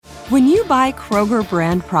When you buy Kroger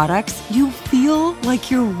brand products, you feel like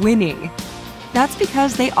you're winning. That's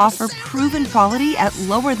because they offer proven quality at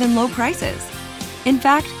lower than low prices. In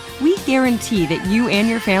fact, we guarantee that you and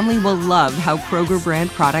your family will love how Kroger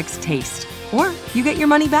brand products taste, or you get your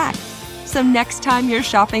money back. So next time you're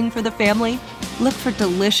shopping for the family, look for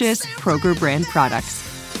delicious Kroger brand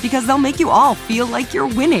products, because they'll make you all feel like you're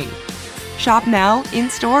winning. Shop now,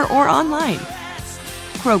 in-store, or online.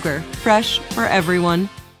 Kroger, fresh for everyone.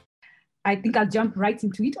 I think I'll jump right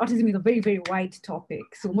into it. Autism is a very, very wide topic.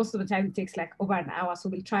 So most of the time it takes like over an hour. So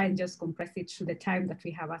we'll try and just compress it to the time that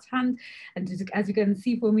we have at hand. And as you can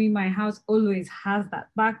see, for me, my house always has that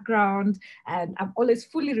background. And I'm always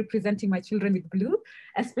fully representing my children with blue,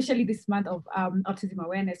 especially this month of Autism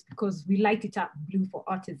Awareness, because we light it up blue for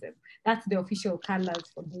autism. That's the official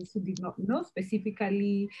colors for those who did not know,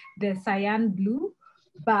 specifically the cyan blue.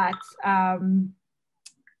 But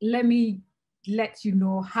let you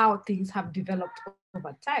know how things have developed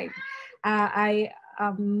over time. I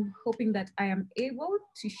am hoping that I am able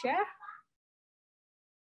to share.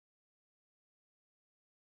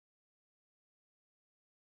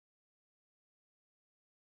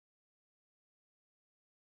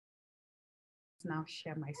 Now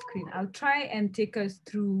share my screen. I'll try and take us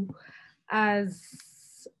through as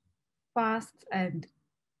fast and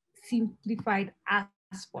simplified as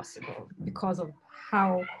possible because of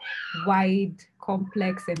how wide,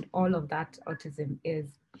 complex, and all of that autism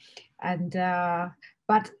is. And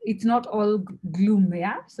but it's not all gloom,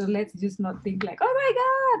 yeah? So let's just not think like,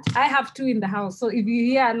 oh my God, I have two in the house. So if you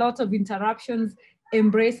hear a lot of interruptions,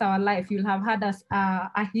 embrace our life. You'll have had us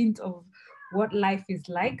a hint of what life is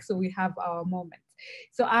like. So we have our moments.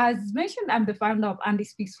 So as mentioned, I'm the founder of Andy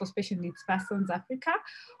Speaks for Special Needs Persons Africa,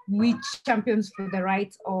 which champions for the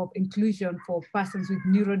rights of inclusion for persons with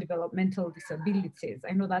neurodevelopmental disabilities.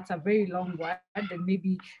 I know that's a very long word, and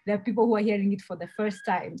maybe there are people who are hearing it for the first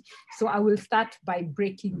time. So I will start by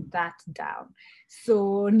breaking that down.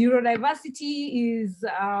 So neurodiversity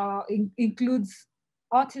includes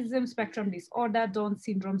autism spectrum disorder, Down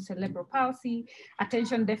syndrome, cerebral palsy,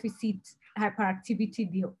 attention deficit hyperactivity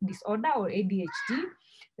disorder or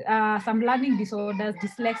ADHD, some learning disorders,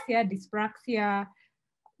 dyslexia, dyspraxia,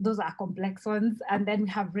 those are complex ones. And then we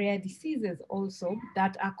have rare diseases also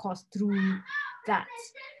that are caused through that.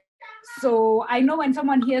 So I know when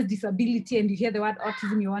someone hears disability and you hear the word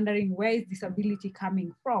autism, you're wondering, where is disability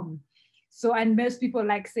coming from? So, and most people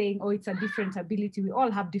like saying, oh, it's a different ability. We all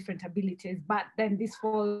have different abilities, but then this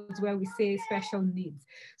falls where we say special needs.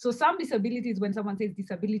 So some disabilities, when someone says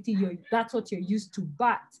disability, that's what you're used to.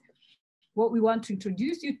 But what we want to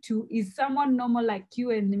introduce you to is someone normal like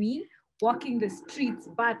you and me, walking the streets,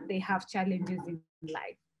 but they have challenges in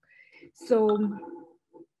life. So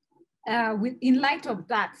in light of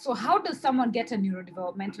that, so how does someone get a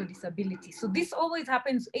neurodevelopmental disability? So this always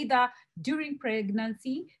happens either during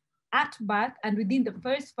pregnancy, at birth, and within the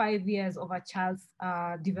first 5 years of a child's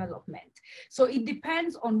development. So it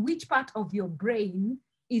depends on which part of your brain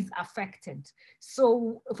is affected.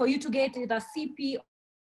 So for you to get it a CP,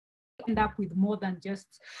 end up with more than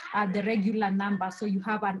just the regular number. So you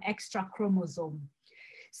have an extra chromosome.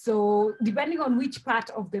 So depending on which part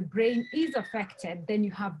of the brain is affected, then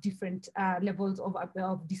you have different levels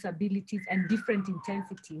of disabilities and different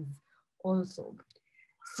intensities also.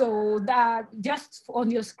 So that just on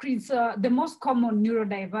your screen, so the most common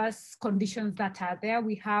neurodiverse conditions that are there,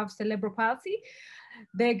 we have cerebral palsy.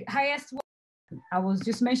 The highest one, I was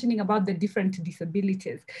just mentioning about the different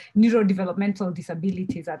disabilities, neurodevelopmental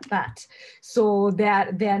disabilities at that. So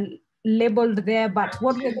they're labeled there, but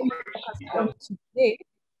what we're going to focus on today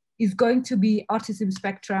is going to be autism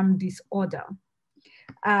spectrum disorder.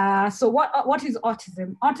 So what is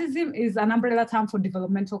autism? Autism is an umbrella term for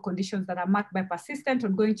developmental conditions that are marked by persistent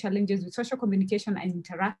ongoing challenges with social communication and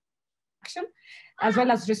interaction, as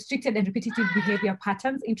well as restricted and repetitive behavior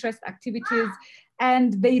patterns, interest activities,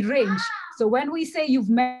 and they range. So when we say you've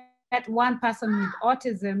met one person with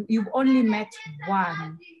autism, you've only met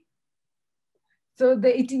one. So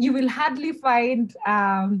you will hardly find,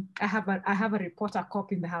 I have a reporter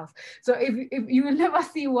cop in the house. So if you will never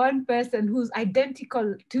see one person who's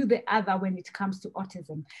identical to the other when it comes to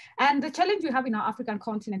autism. And the challenge we have in our African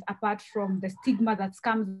continent, apart from the stigma that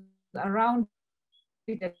comes around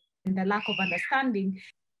it and the lack of understanding,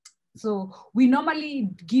 so we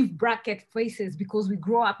normally give bracket faces because we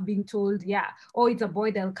grow up being told, yeah, oh, it's a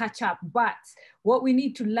boy, they'll catch up. But what we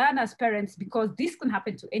need to learn as parents, because this can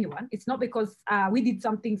happen to anyone, it's not because we did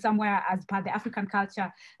something somewhere as per the African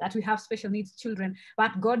culture that we have special needs children,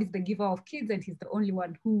 but God is the giver of kids and he's the only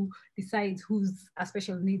one who decides who's a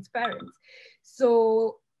special needs parent.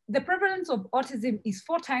 So the prevalence of autism is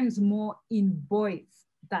 4 times more in boys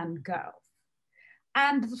than girls.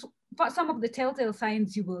 And for some of the telltale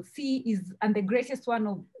signs you will see is, and the greatest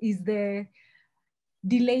one is the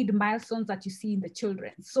delayed milestones that you see in the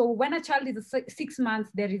children. So when a child is 6 months,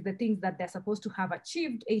 there is the things that they're supposed to have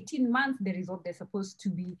achieved. 18 months, there is what they're supposed to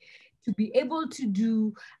be able to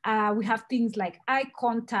do. We have things like eye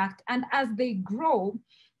contact. And as they grow,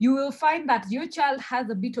 you will find that your child has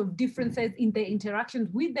a bit of differences in their interactions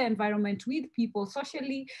with the environment, with people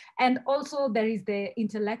socially, and also there is the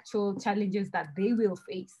intellectual challenges that they will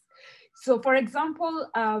face. So for example,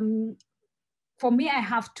 for me, I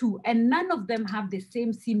have 2, and none of them have the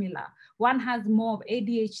same similar. One has more of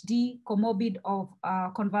ADHD, comorbid of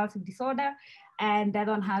convulsive disorder, and that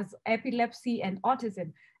one has epilepsy and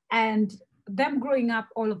autism. And them growing up,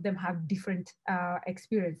 all of them have different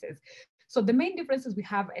experiences. So the main differences we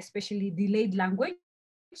have, especially delayed language.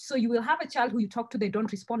 So you will have a child who you talk to, they don't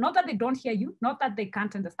respond, not that they don't hear you, not that they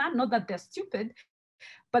can't understand, not that they're stupid,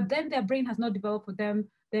 but then their brain has not developed for them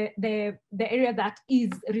the area that is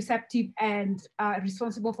receptive and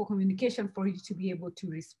responsible for communication for you to be able to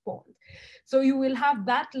respond. So you will have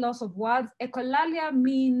that loss of words. Echolalia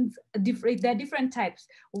means there are different types.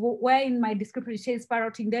 Where in my description it says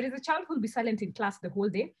parroting, there is a child who will be silent in class the whole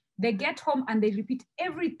day. They get home and they repeat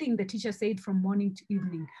everything the teacher said from morning to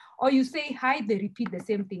evening. Or you say hi, they repeat the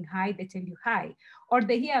same thing, hi, they tell you hi. Or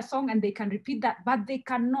they hear a song and they can repeat that, but they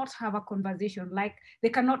cannot have a conversation. Like they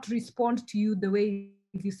cannot respond to you the way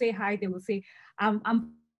if you say hi, they will say,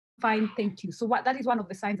 I'm fine, thank you. So that is one of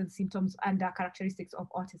the signs and symptoms and characteristics of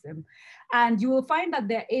autism. And you will find that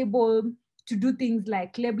they're able to do things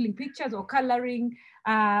like labeling pictures or coloring,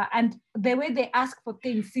 and the way they ask for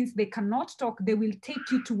things, since they cannot talk, they will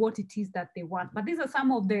take you to what it is that they want. But these are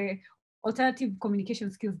some of the alternative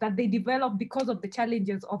communication skills that they develop because of the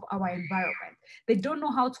challenges of our environment. They don't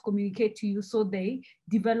know how to communicate to you, so they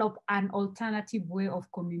develop an alternative way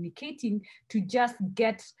of communicating to just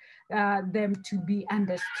get them to be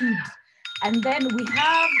understood. And then we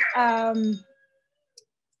have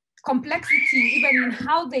complexity even in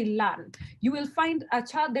how they learn. You will find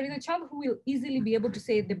there is a child who will easily be able to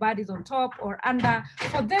say the bird is on top or under.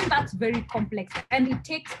 For them, that's very complex and it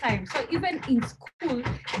takes time. So even in school,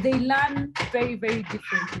 they learn very, very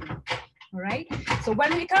differently. All right. So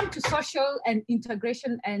when we come to social and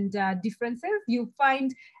integration and differences, you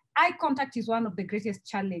find eye contact is one of the greatest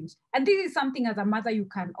challenge. And this is something as a mother you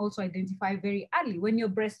can also identify very early. When you're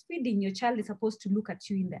breastfeeding, your child is supposed to look at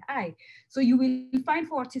you in the eye. So you will find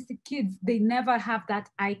for autistic kids, they never have that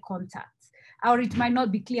eye contact, or it might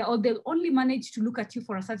not be clear, or they'll only manage to look at you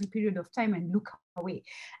for a certain period of time and look away.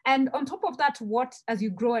 And on top of that, what, as you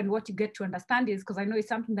grow and what you get to understand is, because I know it's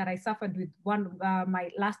something that I suffered with my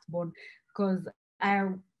last born, because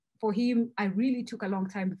for him, I really took a long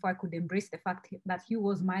time before I could embrace the fact that he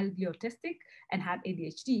was mildly autistic and had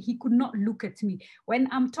ADHD. He could not look at me. When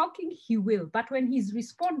I'm talking, he will, but when he's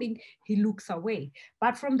responding, he looks away.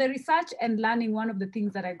 But from the research and learning, one of the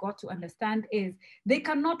things that I got to understand is they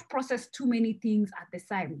cannot process too many things at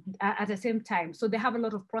the same time. So they have a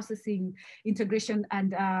lot of processing, integration,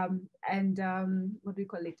 and what do we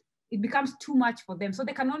call it? It becomes too much for them. So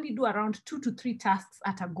they can only do around 2 to 3 tasks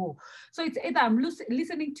at a go. So it's either I'm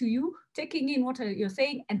listening to you, taking in what you're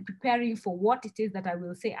saying and preparing for what it is that I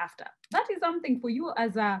will say after. That is something for you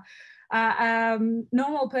as a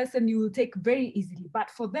normal person you will take very easily, but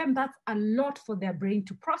for them, that's a lot for their brain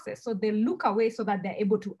to process. So they look away so that they're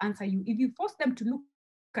able to answer you. If you force them to look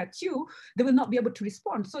at you, they will not be able to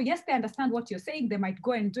respond. So yes, they understand what you're saying, they might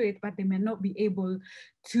go and do it, but they may not be able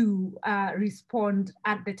to respond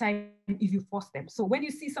at the time if you force them. So when you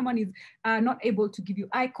see someone is not able to give you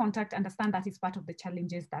eye contact, understand that is part of the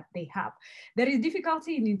challenges that they have. There is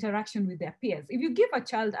difficulty in interaction with their peers. If you give a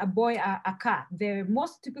child, a boy, a car, the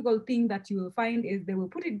most typical thing that you will find is they will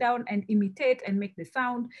put it down and imitate and make the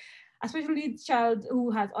sound. Especially a child who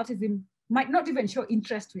has autism might not even show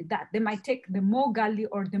interest with that. They might take the more girly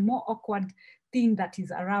or the more awkward thing that is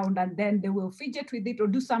around, and then they will fidget with it or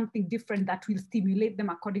do something different that will stimulate them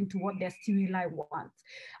according to what their stimuli want.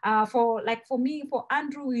 For me, for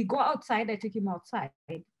Andrew, we go outside, I take him outside.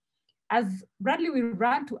 As Bradley will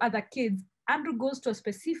run to other kids, Andrew goes to a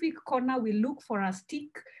specific corner, we look for a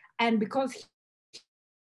stick, and because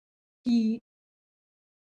he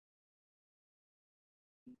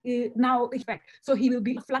now effect. So he will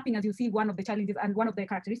be flapping, as you see, one of the challenges and one of the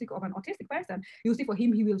characteristics of an autistic person. You see for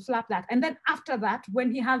him, he will flap that. And then after that,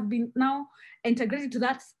 when he has been now integrated to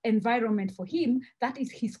that environment for him, that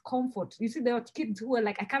is his comfort. You see, there are kids who are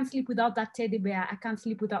like, I can't sleep without that teddy bear. I can't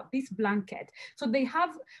sleep without this blanket. So they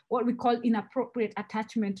have what we call inappropriate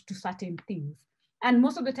attachment to certain things. And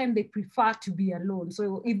most of the time they prefer to be alone.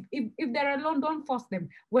 So if they're alone, don't force them.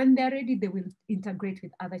 When they're ready, they will integrate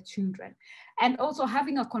with other children. And also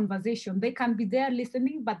having a conversation, they can be there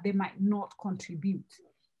listening, but they might not contribute.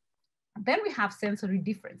 Then we have sensory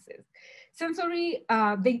differences. Sensory,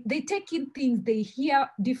 they take in things, they hear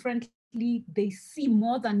differently, they see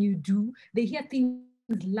more than you do, they hear things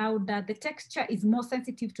louder, the texture is more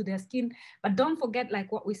sensitive to their skin. But don't forget,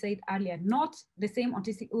 like what we said earlier, not the same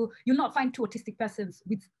autistic, you'll not find two autistic persons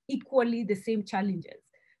with equally the same challenges.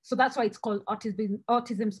 So that's why it's called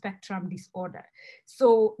autism spectrum disorder.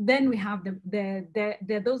 So then we have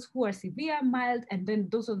those who are severe, mild, and then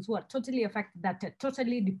those ones who are totally affected that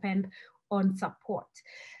totally depend on support.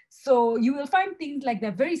 So you will find things like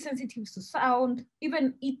they're very sensitive to sound,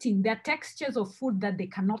 even eating. There are textures of food that they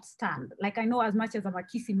cannot stand. Like I know as much as I'm a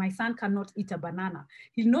kissy, my son cannot eat a banana.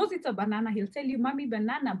 He knows it's a banana. He'll tell you, mommy,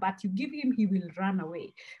 banana, but you give him, he will run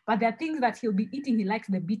away. But there are things that he'll be eating. He likes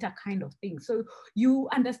the bitter kind of thing. So you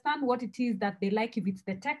understand what it is that they like. If it's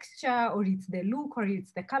the texture or it's the look or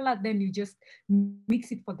it's the color, then you just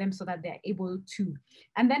mix it for them so that they're able to.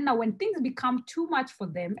 And then now when things become too much for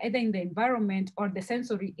them, either in the environment or the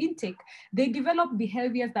sensory intake, they develop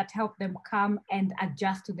behaviors that help them calm and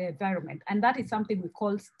adjust to the environment. And that is something we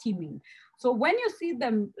call steaming. So when you see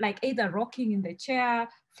them like either rocking in the chair,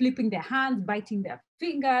 flipping their hands, biting their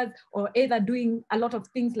fingers, or either doing a lot of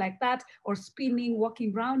things like that, or spinning,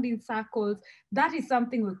 walking around in circles, that is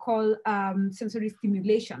something we call sensory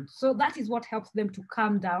stimulation. So that is what helps them to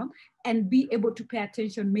calm down and be able to pay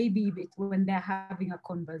attention, maybe when they're having a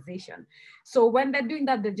conversation. So when they're doing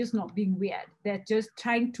that, they're just not being weird. They're just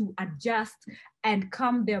trying to adjust and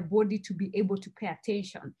calm their body to be able to pay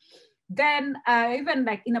attention. Then even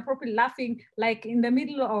like inappropriate laughing, like in the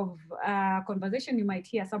middle of conversation, you might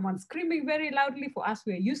hear someone screaming very loudly. For us,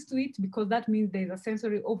 we're used to it because that means there's a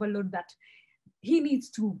sensory overload that he needs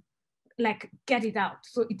to like get it out.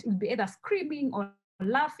 So it will be either screaming or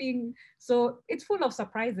laughing. So it's full of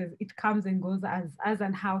surprises. It comes and goes as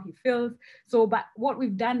and how he feels. So, but what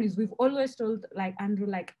we've done is we've always told like Andrew,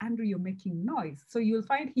 you're making noise. So you'll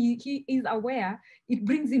find he is aware. It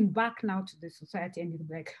brings him back now to the society and he'll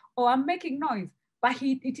be like, oh, I'm making noise. But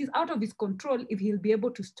it is out of his control if he'll be able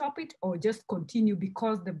to stop it or just continue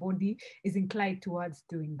because the body is inclined towards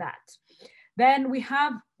doing that. Then we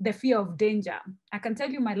have the fear of danger. I can tell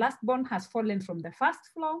you my last born has fallen from the first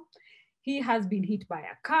floor. He has been hit by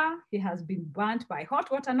a car. He has been burnt by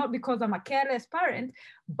hot water, not because I'm a careless parent,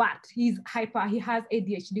 but he has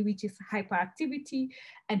ADHD, which is hyperactivity,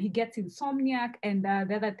 and he gets insomniac. And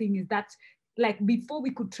the other thing is that like before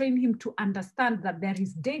we could train him to understand that there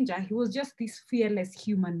is danger, he was just this fearless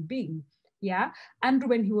human being. Yeah. And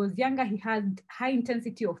when he was younger, he had high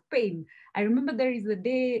intensity of pain. I remember there is a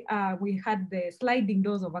day we had the sliding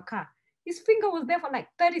doors of a car. His finger was there for like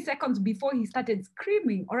 30 seconds before he started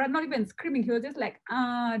screaming, or not even screaming. He was just like,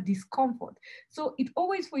 discomfort. So it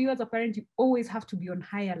always, for you as a parent, you always have to be on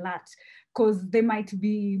high alert because they might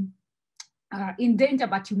be in danger,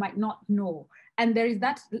 but you might not know. And there is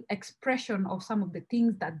that expression of some of the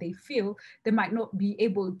things that they feel, they might not be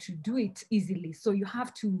able to do it easily. So you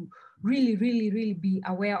have to really, really, really be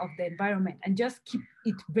aware of the environment and just keep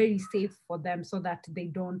it very safe for them so that they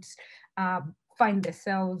don't find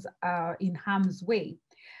themselves in harm's way.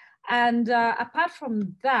 And apart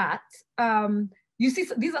from that, you see,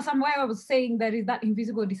 these are some why I was saying there is that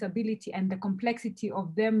invisible disability, and the complexity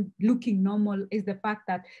of them looking normal is the fact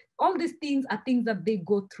that all these things are things that they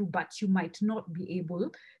go through, but you might not be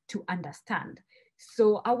able to understand.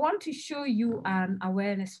 So I want to show you an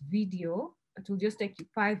awareness video. It will just take you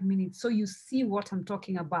 5 minutes so you see what I'm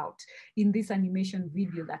talking about in this animation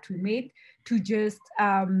video that we made to just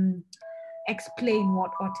explain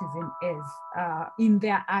what autism is in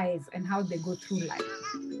their eyes and how they go through life.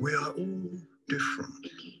 We are all different,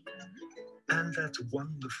 and that's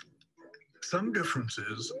wonderful. Some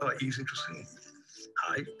differences are easy to see: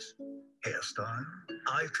 height, hairstyle,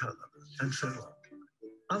 eye color, and so on.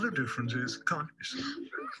 Other differences can't be seen: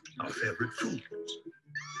 our favorite foods,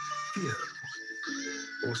 fears,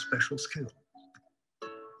 or special skills.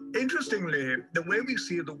 Interestingly, the way we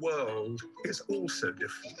see the world is also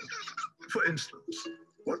different. For instance,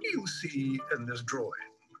 what do you see in this drawing?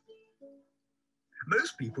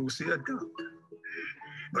 Most people see a duck,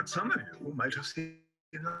 but some of you might have seen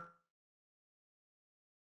a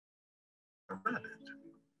rabbit.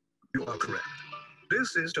 You are correct.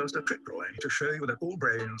 This is just a trick drawing to show you that all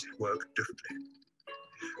brains work differently.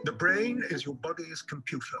 The brain is your body's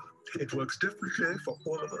computer. It works differently for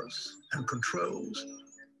all of us and controls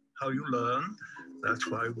how you learn. That's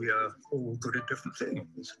why we are all good at different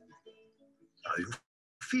things. Are you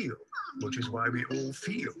feel, which is why we all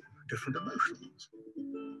feel different emotions,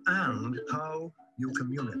 and how you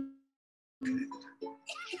communicate.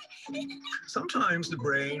 Sometimes the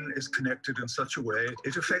brain is connected in such a way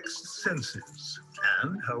it affects senses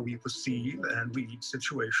and how we perceive and read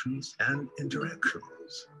situations and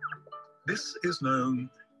interactions. This is known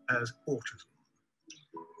as autism.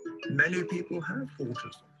 Many people have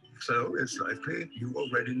autism, so it's likely you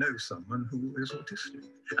already know someone who is autistic.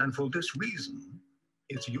 And for this reason,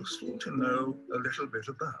 it's useful to know a little bit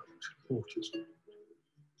about autism.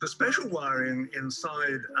 The special wiring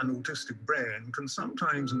inside an autistic brain can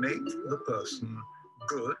sometimes make the person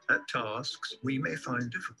good at tasks we may find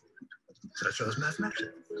difficult, such as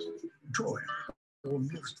mathematics, drawing, or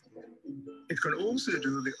music. It can also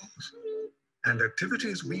do the opposite, and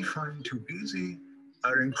activities we find too easy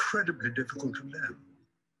are incredibly difficult to them,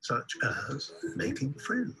 such as making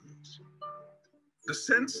friends. The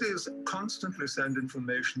senses constantly send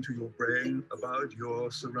information to your brain about your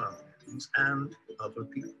surroundings and other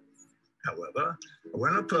people. However,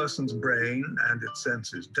 when a person's brain and its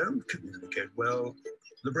senses don't communicate well,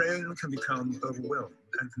 the brain can become overwhelmed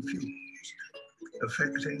and confused,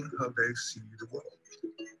 affecting how they see the world.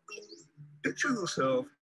 Picture yourself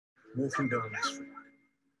walking down the street.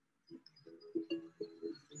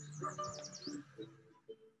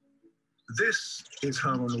 This is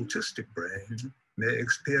how an autistic brain may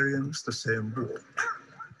experience the same walk.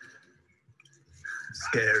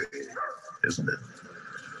 Scary, isn't it?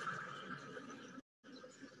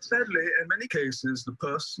 Sadly, in many cases, the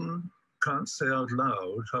person can't say out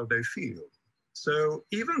loud how they feel. So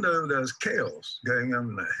even though there's chaos going on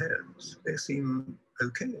in their heads, they seem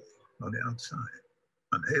okay on the outside,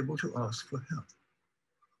 unable to ask for help.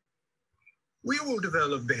 We will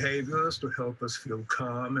develop behaviors to help us feel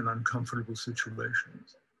calm in uncomfortable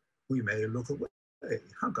situations. We may look away,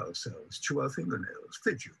 hug ourselves, chew our fingernails,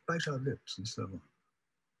 fidget, bite our lips, and so on.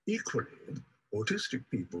 Equally, autistic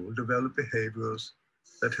people develop behaviors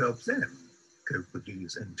that help them cope with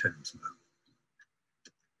these intense moments.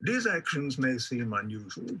 These actions may seem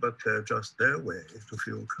unusual, but they're just their way to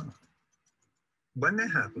feel calm. When they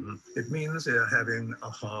happen, it means they're having a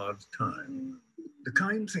hard time. The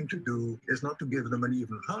kind thing to do is not to give them an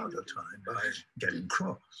even harder time by getting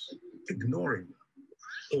cross, ignoring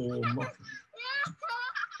them, or mocking them.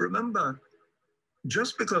 Remember,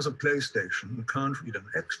 just because a PlayStation can't read an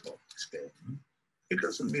Xbox game, it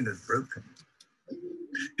doesn't mean it's broken.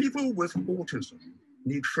 People with autism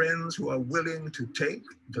need friends who are willing to take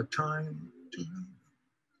the time to learn.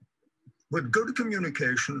 With good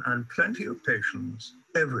communication and plenty of patience,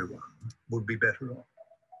 everyone would be better off.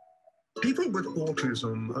 People with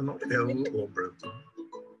autism are not ill or broken.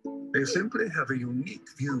 They simply have a unique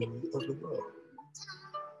view of the world.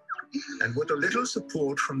 And with a little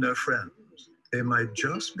support from their friends, they might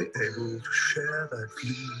just be able to share that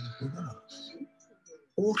feeling with us.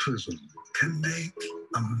 Autism can make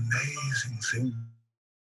amazing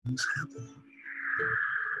things happen.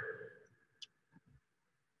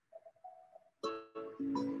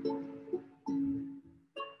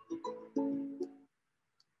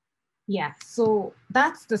 Yeah, so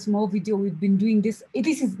that's the small video we've been doing this.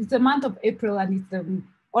 It's the month of April, and it's the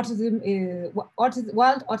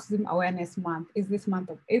World Autism Awareness Month is this month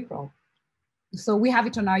of April. So we have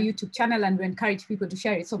it on our YouTube channel, and we encourage people to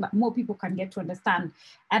share it so that more people can get to understand.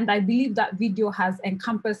 And I believe that video has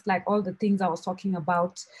encompassed like all the things I was talking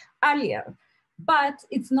about earlier. But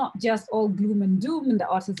it's not just all gloom and doom in the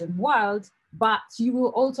autism world, but you will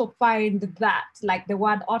also find that, like the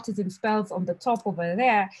word autism spells on the top over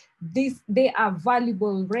there, they are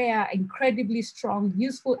valuable, rare, incredibly strong,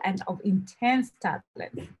 useful, and of intense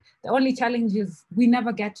talent. The only challenge is we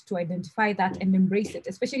never get to identify that and embrace it,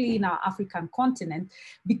 especially in our African continent,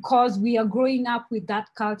 because we are growing up with that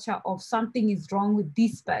culture of something is wrong with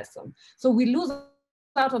this person. So we lose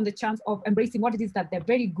out on the chance of embracing what it is that they're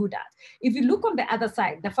very good at. If you look on the other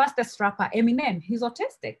side, the fastest rapper, Eminem, he's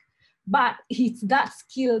autistic, but it's that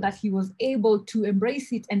skill that he was able to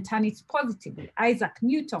embrace it and turn it positively. Isaac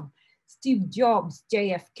Newton, Steve Jobs,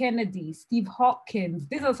 JF Kennedy, Steve Hawkins,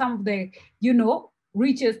 these are some of the,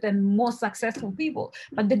 richest and most successful people.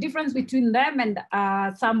 But the difference between them and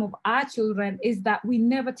some of our children is that we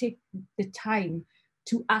never take the time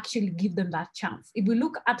to actually give them that chance. If we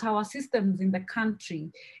look at our systems in the country,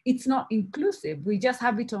 it's not inclusive. We just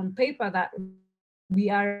have it on paper that we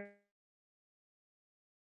are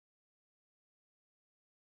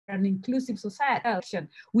an inclusive society.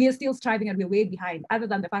 We are still striving and we're way behind, other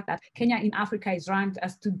than the fact that Kenya in Africa is ranked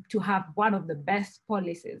as to have one of the best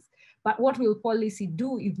policies. But what will policy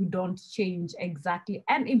do if we don't change exactly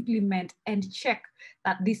and implement and check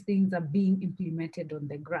that these things are being implemented on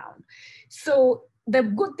the ground? So the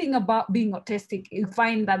good thing about being autistic, you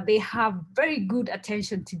find that they have very good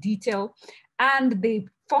attention to detail, and they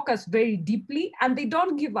focus very deeply, and they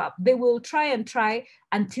don't give up. They will try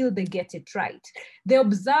until they get it right. They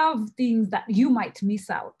observe things that you might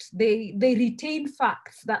miss out. They retain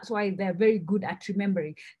facts. That's why they're very good at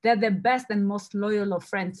remembering. They're the best and most loyal of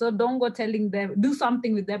friends. So don't go telling them, do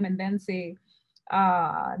something with them and then say,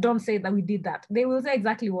 don't say that we did that. They will say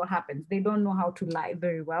exactly what happens. They don't know how to lie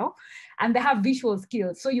very well. And they have visual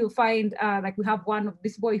skills. So you'll find, like we have one of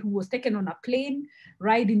this boy who was taken on a plane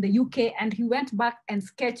ride in the UK, and he went back and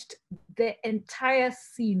sketched the entire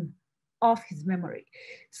scene of his memory.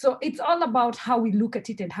 So it's all about how we look at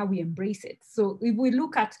it and how we embrace it. So if we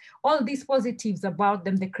look at all these positives about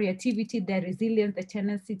them, the creativity, their resilience, the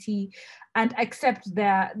tenacity, and accept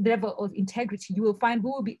their level of integrity, you will find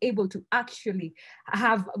we will be able to actually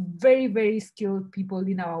have very, very skilled people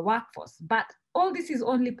in our workforce. But all this is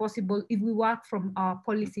only possible if we work from our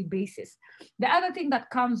policy basis. The other thing that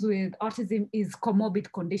comes with autism is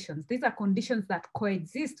comorbid conditions. These are conditions that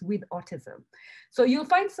coexist with autism. So you'll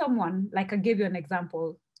find someone, like I gave you an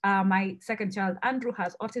example, my second child, Andrew,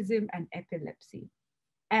 has autism and epilepsy.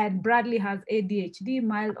 And Bradley has ADHD,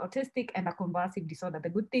 mild autistic, and a convulsive disorder. The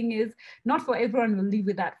good thing is not for everyone will live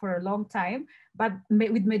with that for a long time, but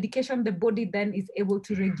with medication, the body then is able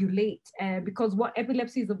to regulate, because what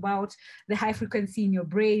epilepsy is about, the high frequency in your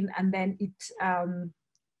brain, and then it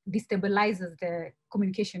destabilizes the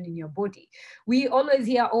communication in your body. We always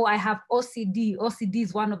hear, oh, I have OCD. OCD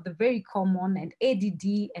is one of the very common, and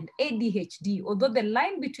ADD and ADHD, although the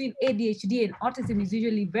line between ADHD and autism is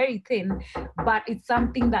usually very thin, but it's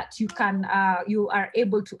something that you are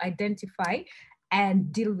able to identify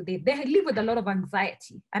and deal with it. They live with a lot of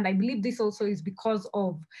anxiety. And I believe this also is because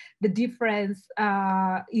of the difference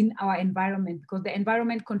in our environment, because the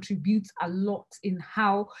environment contributes a lot in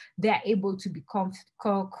how they're able to be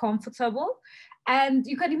comfortable. And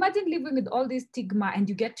you can imagine living with all this stigma, and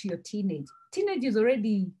you get to your teenage. Teenage is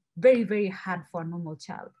already very, very hard for a normal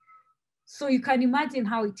child. So you can imagine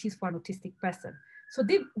how it is for an autistic person. So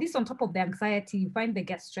this on top of the anxiety, you find they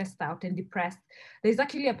get stressed out and depressed. There's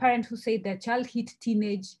actually a parent who said their child hit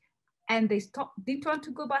teenage and they didn't want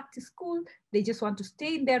to go back to school. They just want to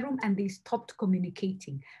stay in their room, and they stopped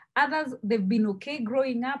communicating. Others, they've been okay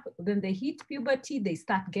growing up. Then they hit puberty, they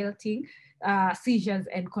start getting seizures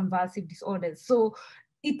and convulsive disorders. So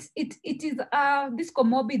it is, these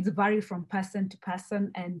comorbids vary from person to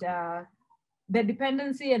person, and the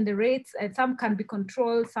dependency and the rates, and some can be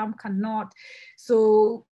controlled, some cannot.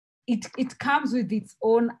 So it comes with its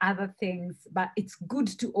own other things, but it's good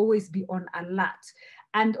to always be on alert.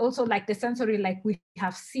 And also, like the sensory, like we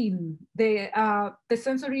have seen, the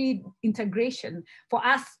sensory integration for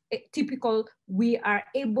us, typical, we are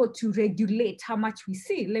able to regulate how much we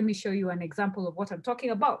see. Let me show you an example of what I'm talking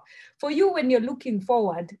about. For you, when you're looking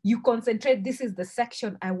forward, you concentrate, this is the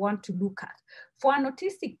section I want to look at. For an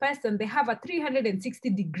autistic person, they have a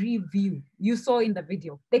 360-degree view. You saw in the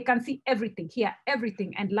video. They can see everything, hear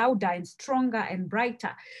everything, and louder and stronger and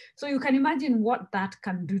brighter. So you can imagine what that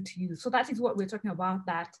can do to you. So that is what we're talking about,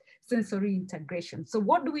 that sensory integration. So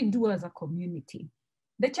what do we do as a community?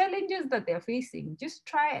 The challenges that they're facing, just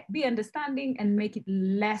try, be understanding and make it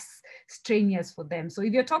less strenuous for them. So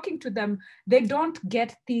if you're talking to them, they don't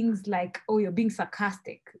get things like, oh, you're being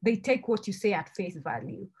sarcastic. They take what you say at face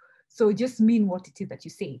value. So just mean what it is that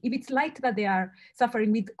you say. If it's light that they are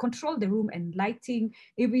suffering with, control the room and lighting.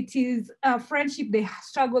 If it is a friendship they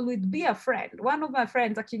struggle with, be a friend. One of my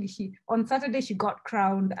friends, actually, on Saturday, she got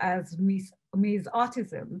crowned as Miss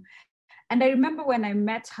Autism. And I remember when I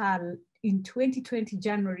met her in 2020,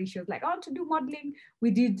 January, she was like, I want to do modeling.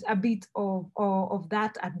 We did a bit of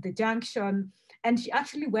that at the Junction. And she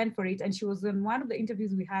actually went for it. And she was in one of the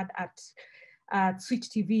interviews we had at Switch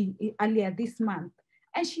TV earlier this month.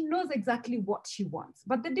 And she knows exactly what she wants.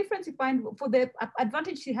 But the difference you find, for the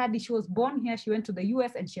advantage she had is she was born here, she went to the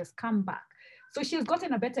US, and she has come back. So she has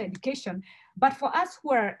gotten a better education. But for us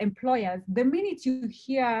who are employers, the minute you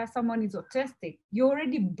hear someone is autistic, you're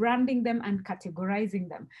already branding them and categorizing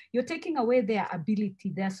them. You're taking away their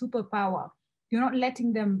ability, their superpower. You're not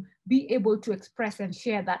letting them be able to express and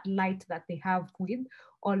share that light that they have with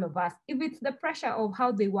all of us. If it's the pressure of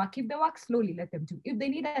how they work, if they work slowly, let them do. If they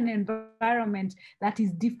need an environment that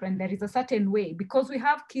is different, there is a certain way, because we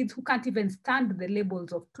have kids who can't even stand the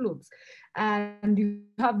labels of clothes. And you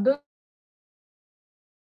have those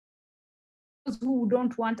who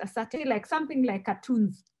don't want a certain, like something like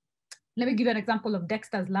cartoons. Let me give you an example of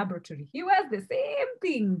Dexter's Laboratory. He wears the same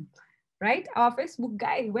thing right? Our Facebook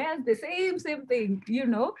guy wears the same thing, you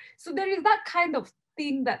know? So there is that kind of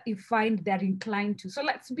thing that you find they're inclined to. So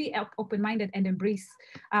let's be open-minded and embrace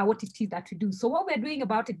what it is that we do. So what we're doing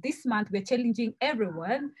about it this month, we're challenging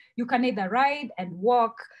everyone. You can either ride and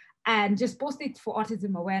walk and just post it for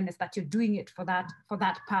autism awareness that you're doing it for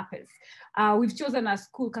that purpose. We've chosen a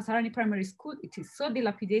school, Kasarani Primary School. It is so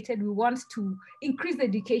dilapidated. We want to increase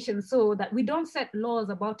education so that we don't set laws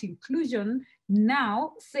about inclusion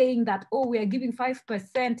now saying that, oh, we are giving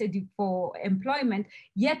 5% for employment,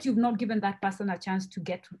 yet you've not given that person a chance to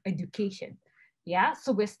get education. Yeah,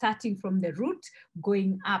 so we're starting from the root,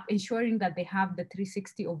 going up, ensuring that they have the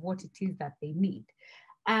 360 of what it is that they need.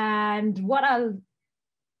 And what I'll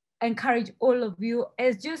encourage all of you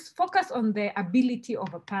is just focus on the ability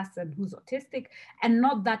of a person who's autistic and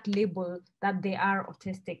not that label that they are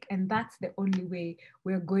autistic. And that's the only way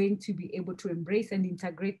we're going to be able to embrace and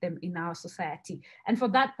integrate them in our society. And for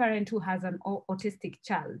that parent who has an autistic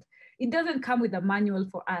child, it doesn't come with a manual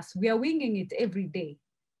for us. We are winging it every day.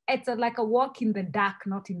 It's like a walk in the dark,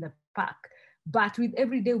 not in the park. But with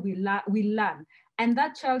every day we learn. And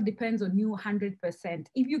that child depends on you 100%.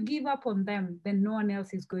 If you give up on them, then no one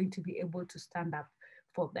else is going to be able to stand up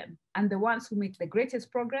for them. And the ones who make the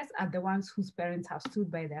greatest progress are the ones whose parents have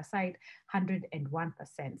stood by their side 101%.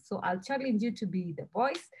 So I'll challenge you to be the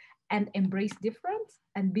voice and embrace difference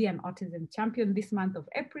and be an autism champion this month of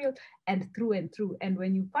April and through and through. And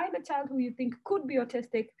when you find a child who you think could be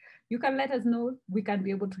autistic, you can let us know. We can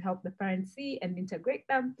be able to help the parents see and integrate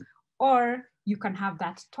them. Or you can have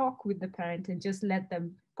that talk with the parent and just let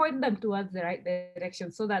them point them towards the right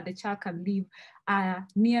direction so that the child can live a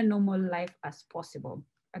near normal life as possible.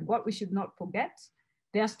 And what we should not forget,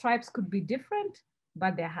 their stripes could be different,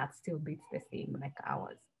 but their heart still beats the same like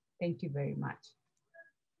ours. Thank you very much.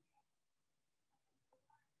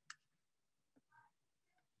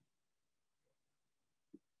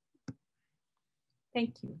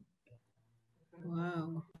 Thank you.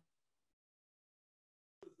 Wow.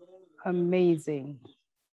 Amazing.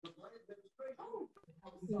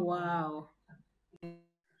 Wow.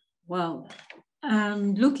 Wow.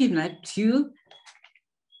 I'm looking at you,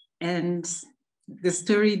 and the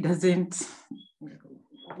story doesn't,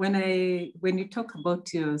 when you talk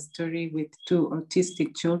about your story with 2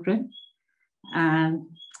 autistic children,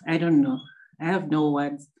 I don't know, I have no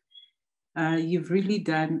words. You've really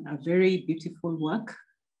done a very beautiful work,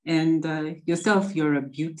 and yourself, you're a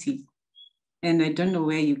beauty. And I don't know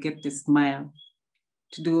where you get the smile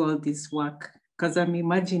to do all this work, because I'm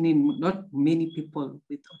imagining not many people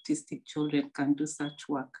with autistic children can do such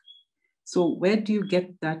work. So where do you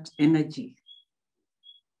get that energy?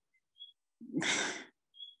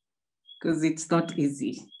 Because it's not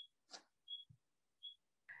easy.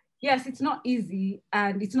 Yes, it's not easy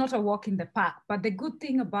and it's not a walk in the park, but the good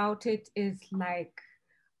thing about it is like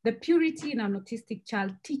the purity in an autistic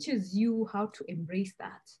child teaches you how to embrace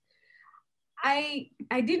that. I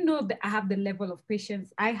didn't know that I have the level of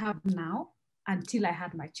patience I have now until I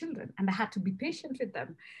had my children, and I had to be patient with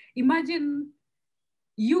them. Imagine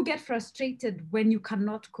you get frustrated when you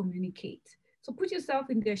cannot communicate. So put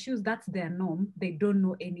yourself in their shoes, that's their norm. They don't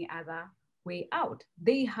know any other way out.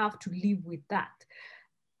 They have to live with that.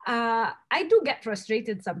 I do get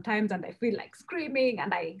frustrated sometimes and I feel like screaming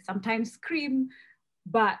and I sometimes scream,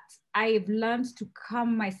 but I've learned to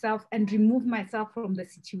calm myself and remove myself from the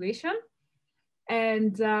situation.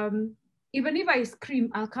 And even if I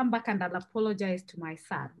scream, I'll come back and I'll apologize to my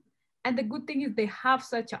son. And the good thing is they have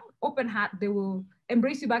such an open heart. They will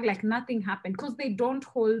embrace you back like nothing happened because they don't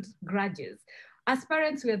hold grudges. As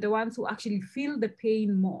parents, we are the ones who actually feel the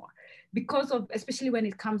pain more because of, especially when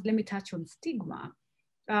it comes, let me touch on stigma.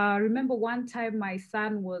 Remember one time my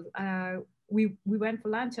son was, we went for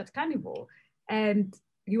lunch at Carnival and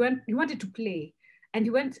he wanted to play. And he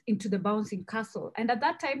went into the bouncing castle. And at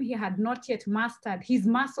that time, he had not yet mastered, his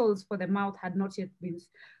muscles for the mouth had not yet been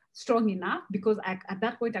strong enough because at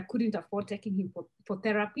that point, I couldn't afford taking him for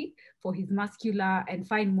therapy for his muscular and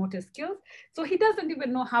fine motor skills. So he doesn't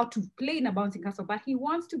even know how to play in a bouncing castle, but he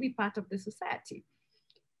wants to be part of the society.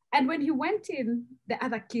 And when he went in, the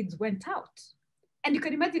other kids went out. And you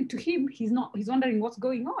can imagine to him, he's wondering what's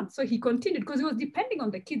going on. So he continued because he was depending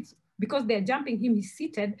on the kids because they're jumping him, he's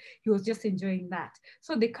seated, he was just enjoying that.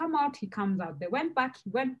 So they come out, he comes out. They went back, he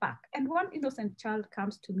went back. And one innocent child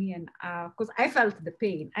comes to me and, because I felt the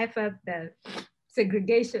pain, I felt the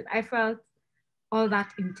segregation, I felt all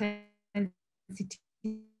that intensity,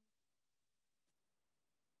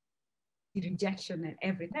 rejection and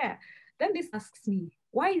everything. Then this asks me,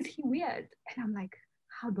 why is he weird? And I'm like,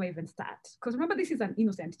 how do I even start? Because remember, this is an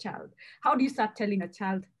innocent child. How do you start telling a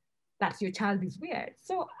child that your child is weird.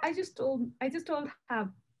 So I just told her,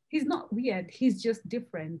 he's not weird, he's just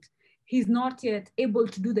different. He's not yet able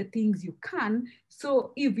to do the things you can.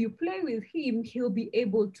 So if you play with him, he'll be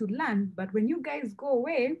able to learn. But when you guys go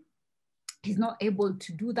away, he's not able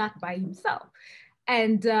to do that by himself.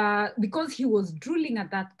 And because he was drooling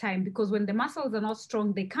at that time, because when the muscles are not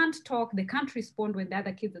strong, they can't talk, they can't respond when the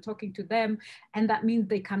other kids are talking to them. And that means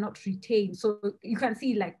they cannot retain. So you can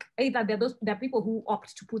see, like, either there are people who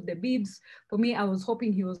opt to put the bibs. For me, I was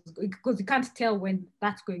hoping he was, because you can't tell when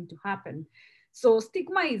that's going to happen. So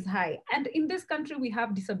stigma is high. And in this country, we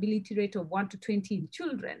have disability rate of 1 to 20 in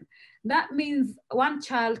children. That means one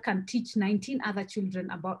child can teach 19 other children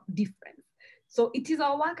about difference. So it is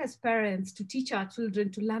our work as parents to teach our children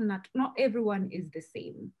to learn that not everyone is the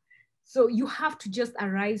same. So you have to just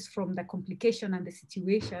arise from the complication and the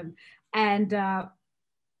situation and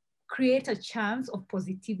create a chance of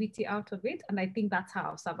positivity out of it. And I think that's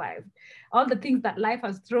how I've survived. All the things that life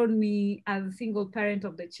has thrown me as a single parent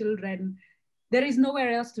of the children, there is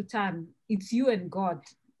nowhere else to turn. It's you and God.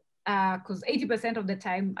 Because 80% of the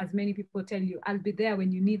time, as many people tell you, I'll be there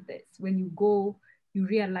when you need this. When you go, you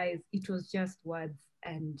realize it was just words,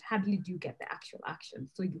 and hardly do you get the actual action.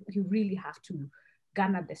 So you really have to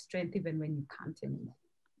garner the strength even when you can't anymore.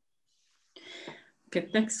 Okay,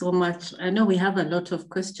 thanks so much. I know we have a lot of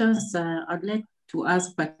questions. I'd like to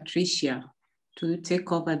ask Patricia to take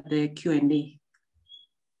over the Q&A.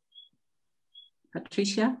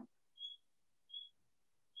 Patricia?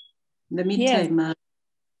 In the meantime, yes.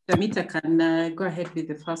 Tamita can go ahead with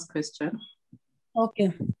the first question.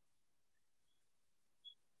 Okay.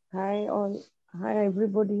 Hi all. Hi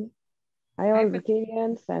everybody. Hi all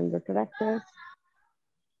Rotarians and Rotaractors.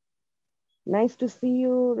 Nice to see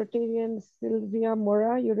you, Rotarian Sylvia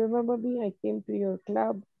Mora. You remember me? I came to your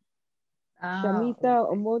club.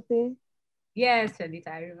 Shamita Omote. Yes, Shamita,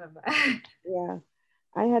 I remember. Yeah.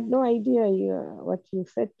 I had no idea what you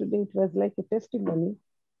said today. It was like a testimony.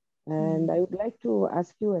 And I would like to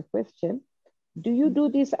ask you a question. Do you do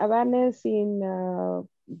this awareness in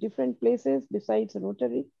different places besides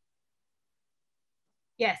Rotary?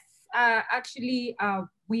 Yes, actually,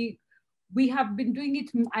 we have been doing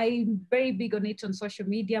it. I'm very big on it on social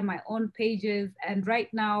media, my own pages. And right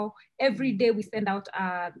now, every day we send out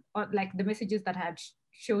like the messages that I had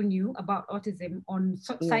shown you about autism on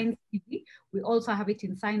Science TV. We also have it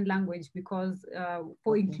in sign language because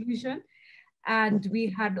for inclusion. And we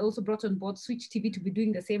had also brought on board Switch TV to be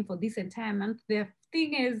doing the same for this entire month. The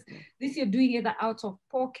thing is, this you're doing either out of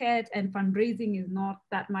pocket, and fundraising is not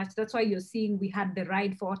that much. That's why you're seeing we had the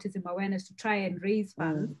ride for Autism Awareness to try and raise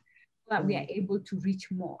funds so that we are able to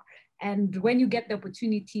reach more. And when you get the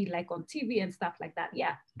opportunity, like on TV and stuff like that,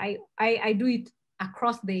 yeah, I do it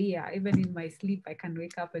across the year. Even in my sleep, I can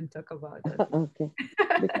wake up and talk about it. Okay.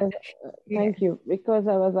 Because, thank you. Because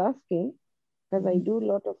I was asking, because I do a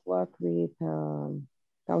lot of work with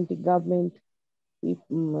county government,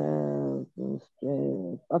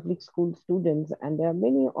 public school students, and there are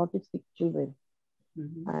many autistic children.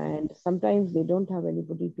 And sometimes they don't have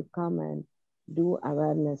anybody to come and do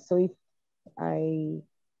awareness. So if I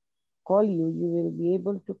call you, you will be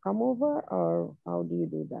able to come over, or how do you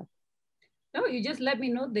do that? No, you just let me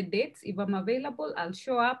know the dates. If I'm available, I'll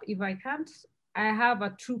show up. If I can't, I have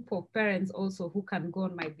a troop of parents also who can go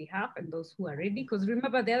on my behalf, and those who are ready. Because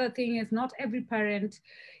remember, the other thing is not every parent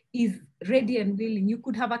is ready and willing. You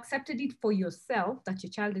could have accepted it for yourself that your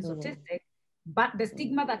child is autistic, but the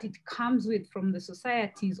stigma that it comes with from the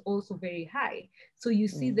society is also very high. So you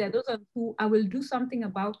see there, those are who, I will do something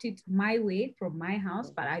about it my way from my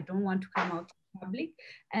house, but I don't want to come out public.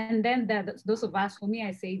 And then those of us, for me,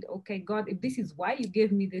 I said, okay, God, if this is why you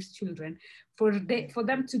gave me these children, for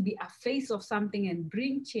them to be a face of something and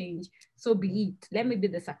bring change, so be it. Let me be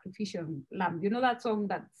the sacrificial lamb. You know that song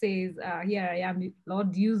that says, here I am,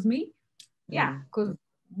 Lord, use me? Yeah, because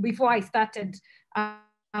before I started,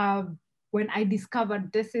 when I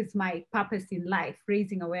discovered this is my purpose in life,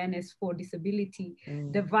 raising awareness for disability,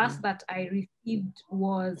 the verse that I received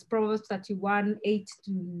was Proverbs 31,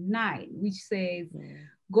 8-9, which says,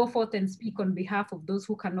 go forth and speak on behalf of those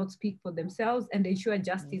who cannot speak for themselves and ensure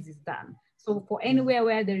justice is done. So for anywhere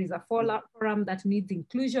where there is a forum that needs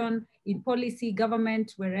inclusion in policy,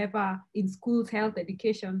 government, wherever, in schools, health,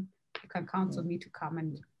 education, you can count on me to come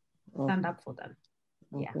and stand up for them.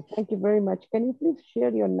 Okay. Yeah. Thank you very much. Can you please share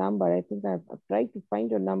your number? I think I've tried to find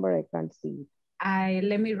your number. I can't see it.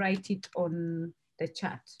 Let me write it on the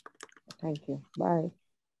chat. Thank you. Bye.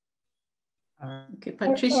 Okay,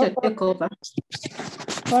 Patricia, take over.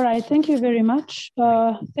 All right. Thank you very much.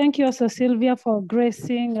 Thank you also, Sylvia, for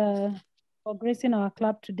gracing our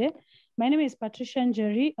club today. My name is Patricia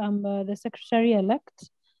Njeri. I'm the Secretary-elect.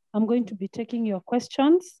 I'm going to be taking your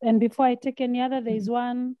questions. And before I take any other, there is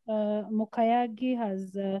one, Mukayagi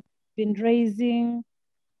has been raising,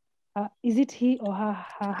 is it he or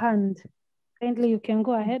her hand? Kindly, you can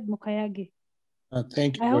go ahead, Mukayagi.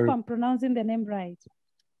 Thank you. I hope I'm pronouncing the name right.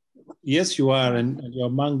 Yes, you are, and you're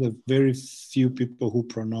among the very few people who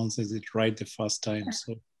pronounces it right the first time.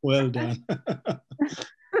 So well done.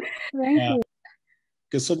 Thank you.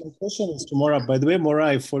 Okay, so my question is to Maura. By the way, Maura,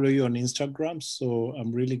 I follow you on Instagram, so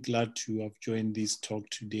I'm really glad to have joined this talk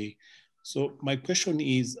today. So my question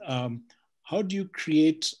is, how do you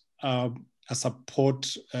create a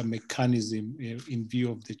support mechanism in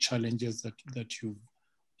view of the challenges that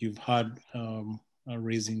you've had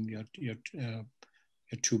raising your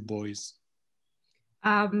two boys?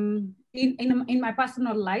 In my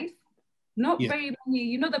personal life, not very many.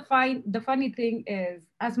 You know, the funny thing is,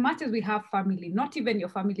 as much as we have family, not even your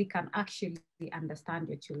family can actually understand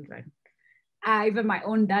your children. Even my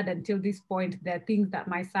own dad, until this point, there are things that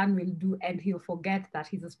my son will do and he'll forget that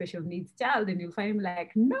he's a special needs child, and you'll find him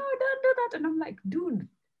like, no, don't do that. And I'm like, dude,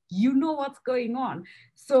 you know what's going on.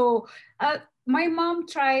 So my mom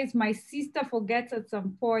tries, my sister forgets at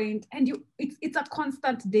some point, and it's a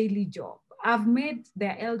constant daily job. I've made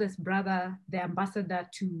their eldest brother the ambassador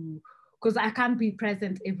to, because I can't be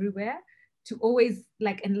present everywhere, to always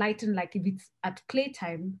like enlighten, like if it's at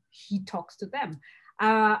playtime, he talks to them.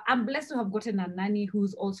 I'm blessed to have gotten a nanny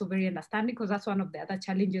who's also very understanding, because that's one of the other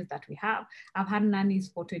challenges that we have. I've had nannies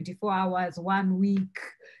for 24 hours, 1 week,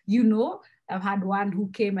 you know. I've had one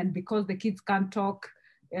who came, and because the kids can't talk,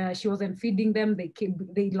 she wasn't feeding them.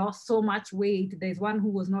 They lost so much weight. There's one who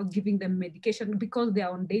was not giving them medication because they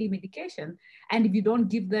are on daily medication. And if you don't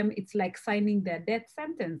give them, it's like signing their death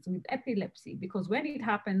sentence with epilepsy, because when it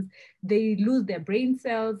happens, they lose their brain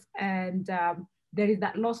cells, and there is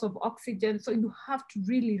that loss of oxygen. So you have to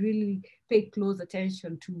really, really pay close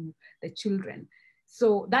attention to the children.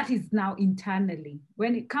 So that is now internally.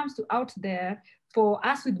 When it comes to out there, for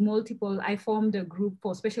us with multiple, I formed a group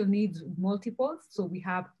for special needs with multiples. So we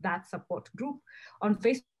have that support group. On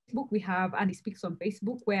Facebook, we have Andy Speaks on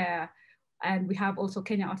Facebook, and we have also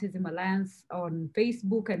Kenya Autism Alliance on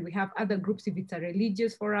Facebook, and we have other groups. If it's a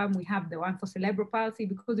religious forum, we have the one for cerebral palsy,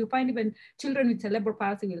 because you find even children with cerebral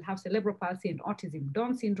palsy will have cerebral palsy and autism,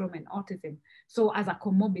 Down syndrome and autism. So as a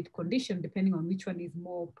comorbid condition, depending on which one is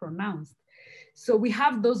more pronounced. So we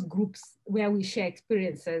have those groups where we share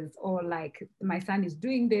experiences, or like my son is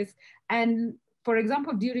doing this. And for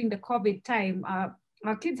example, during the COVID time,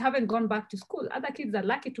 our kids haven't gone back to school. Other kids are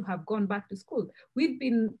lucky to have gone back to school. We've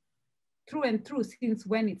been through and through since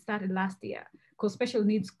when it started last year, because special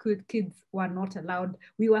needs kids were not allowed.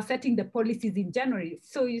 We were setting the policies in January.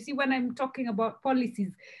 So you see, when I'm talking about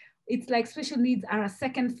policies, it's like special needs are a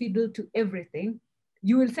second fiddle to everything.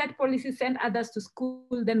 You will set policies, send others to school,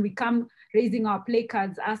 then we come raising our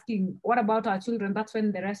placards asking, what about our children? That's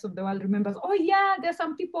when the rest of the world remembers, oh yeah, there's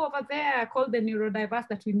some people over there called the neurodiverse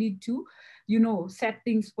that we need to, you know, set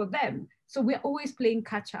things for them. So we're always playing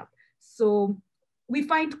catch up. So we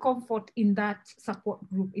find comfort in that support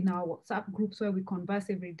group, in our WhatsApp groups, where we converse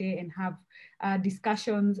every day and have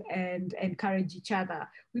discussions and encourage each other.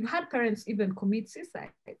 We've had parents even commit suicide,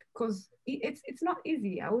 because it's not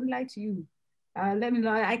easy. I won't lie to you. Let me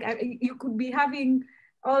know, you could be having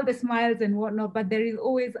all the smiles and whatnot, but there is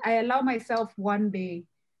always, I allow myself one day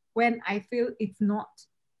when I feel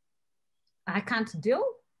I can't deal,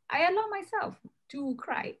 I allow myself to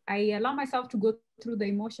cry. I allow myself to go through the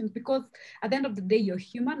emotions, because at the end of the day, you're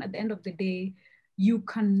human. At the end of the day, you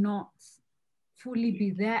cannot fully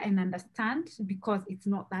be there and understand, because it's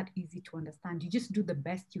not that easy to understand. You just do the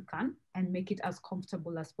best you can and make it as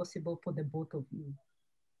comfortable as possible for the both of you.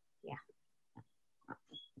 Yeah.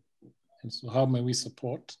 And so how may we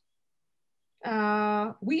support?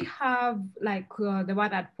 We have like the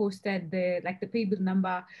one that posted the pay bill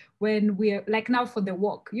number, when we're like now for the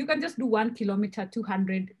walk, you can just do 1 kilometer,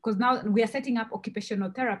 200, because now we are setting up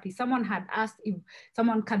occupational therapy. Someone had asked if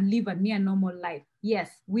someone can live a near normal life.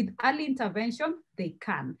 Yes, with early intervention, they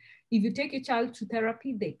can. If you take your child to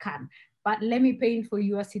therapy, they can. But let me paint for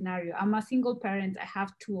you a scenario. I'm a single parent. I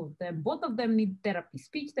have 2 of them. Both of them need therapy,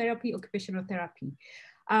 speech therapy, occupational therapy.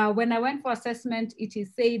 When I went for assessment, it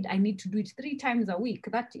is said I need to do it 3 times a week.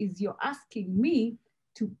 That is, you're asking me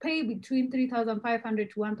to pay between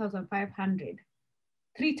 3,500 to 1,500,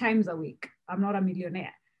 3 times a week. I'm not a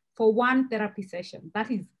millionaire. For 1 therapy session, that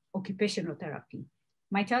is occupational therapy.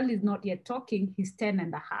 My child is not yet talking, he's 10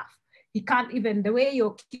 and a half. He can't even, the way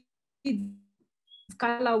your kids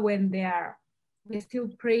color when they are we're still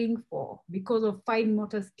praying for because of fine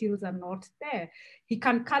motor skills are not there. He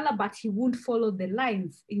can color, but he won't follow the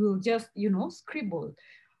lines. He will just, you know, scribble.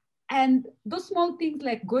 And those small things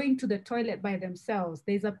like going to the toilet by themselves.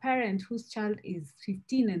 There's a parent whose child is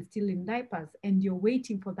 15 and still in diapers, and you're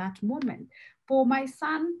waiting for that moment. For my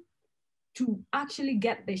son to actually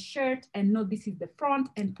get the shirt and know this is the front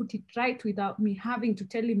and put it right without me having to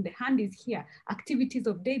tell him the hand is here, activities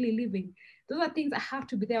of daily living. Those are things that have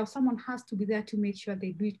to be there, or someone has to be there to make sure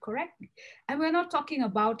they do it correctly. And we're not talking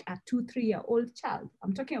about a 2-3-year-old child.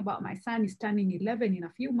 I'm talking about my son is turning 11 in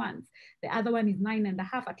a few months. The other one is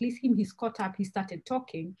 9.5. At least him, he's caught up, he started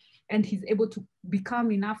talking, and he's able to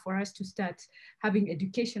become enough for us to start having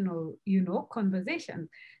educational, you know, conversation.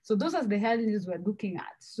 So those are the challenges we're looking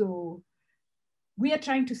at. So we are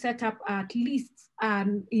trying to set up at least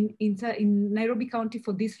in Nairobi County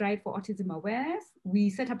for this ride for Autism Awareness.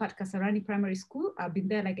 We set up at Kasarani Primary School. I've been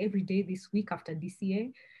there like every day this week after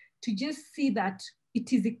DCA to just see that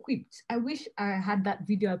it is equipped. I wish I had that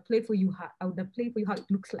video. I'll play for you. I would have played for you how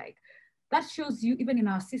it looks like. That shows you, even in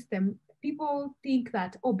our system, people think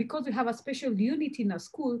that, oh, because we have a special unit in a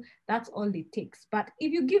school, that's all it takes. But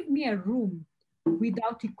if you give me a room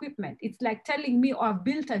without equipment, it's like telling me, oh, I've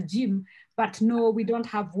built a gym, but no, we don't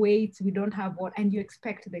have weights, we don't have what, and you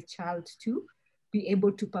expect the child to be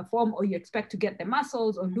able to perform, or you expect to get the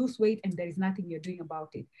muscles or lose weight, and there is nothing you're doing about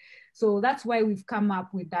it. So that's why we've come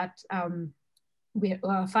up with that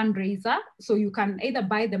fundraiser. So you can either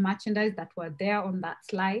buy the merchandise that were there on that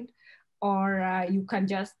slide, or you can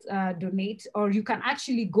just donate, or you can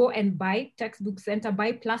actually go and buy textbook center,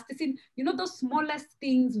 buy plasticine, you know, those smallest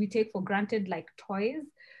things we take for granted, like toys.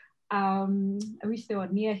 I wish they were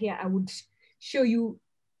near here. I would show you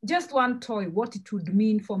just one toy, what it would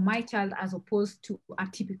mean for my child as opposed to a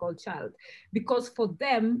typical child. Because for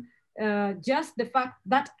them, just the fact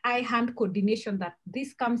that eye-hand coordination, that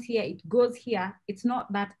this comes here, it goes here, it's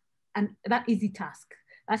not that easy task.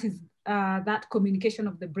 That is that communication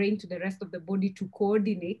of the brain to the rest of the body to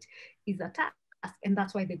coordinate is a task. And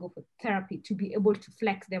that's why they go for therapy, to be able to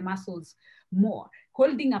flex their muscles more.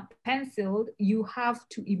 Holding a pencil, you have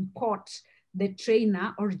to import the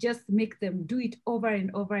trainer or just make them do it over and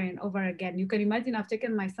over and over again. You can imagine, I've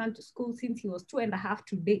taken my son to school since he was 2.5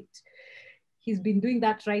 to date. He's been doing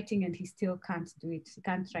that writing and he still can't do it. He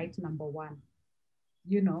can't write number 1,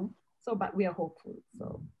 you know? So, but we are hopeful.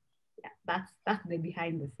 So yeah, that's the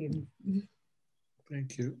behind the scenes.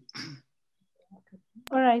 Thank you.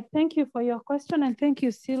 All right, thank you for your question, and thank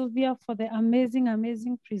you, Sylvia, for the amazing,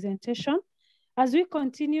 amazing presentation. As we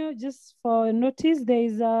continue, just for notice, there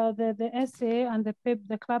is the essay and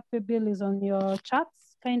the club pay bill is on your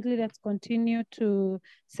chats. Kindly let's continue to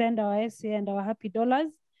send our essay and our happy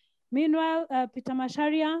dollars. Meanwhile, Peter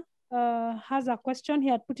Masharia has a question. He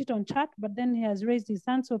had put it on chat, but then he has raised his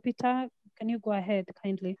hand. So Peter, can you go ahead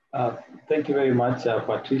kindly? Thank you very much,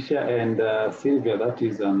 Patricia and Sylvia. That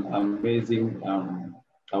is an amazing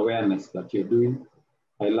awareness that you're doing.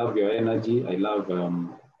 I love your energy. I love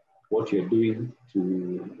what you're doing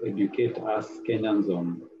to educate us Kenyans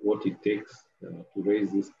on what it takes to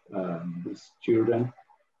raise these children.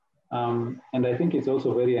 And I think it's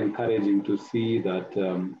also very encouraging to see that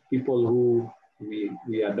people who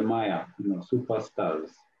we admire, you know, superstars,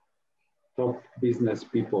 top business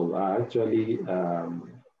people are actually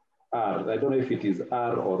I don't know if it is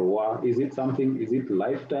R or WA. Is it something, is it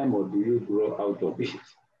lifetime or do you grow out of it?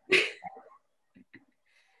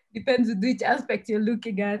 Depends on which aspect you're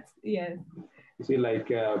looking at, yes. You see, like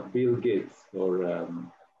Bill Gates or,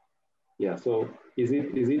 yeah, so is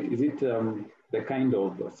it the kind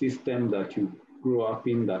of system that you grew up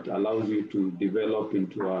in that allows you to develop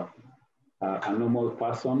into a normal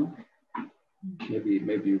person?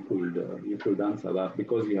 Maybe you could answer that,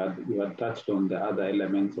 because you had touched on the other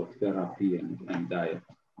elements of therapy and diet.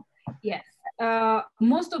 Yes,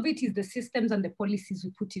 most of it is the systems and the policies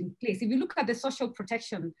we put in place. If you look at the social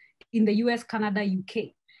protection in the US, Canada,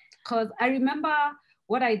 UK, because I remember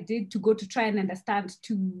what I did to go to try and understand,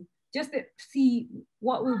 to just see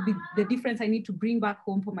what will be the difference I need to bring back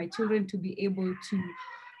home for my children to be able to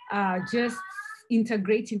just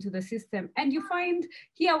integrate into the system. And you find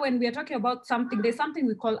here, when we are talking about something, there's something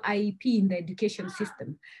we call IEP in the education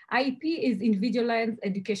system. IEP is Individualized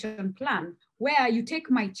Education Plan, where you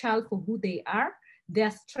take my child for who they are,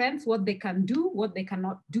 their strengths, what they can do, what they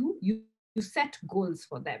cannot do. You set goals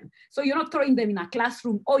for them. So you're not throwing them in a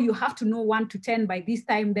classroom, oh, you have to know 1 to 10 by this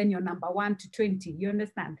time, then you're number 1 to 20, you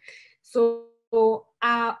understand? So,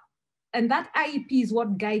 and that IEP is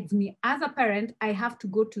what guides me. As a parent, I have to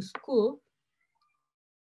go to school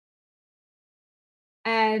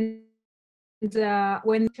and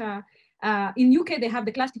when In UK, they have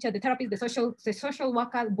the class teacher, the therapist, the social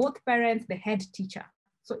worker, both parents, the head teacher.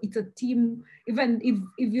 So it's a team. Even if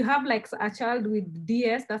you have like a child with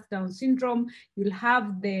DS, that's Down syndrome, you'll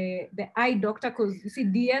have the eye doctor, because you see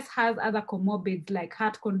DS has other comorbids like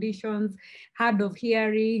heart conditions, hard of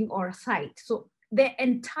hearing or sight. So the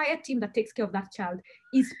entire team that takes care of that child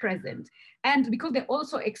is present. And because they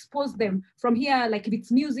also expose them from here, like if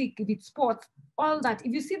it's music, if it's sports, all that.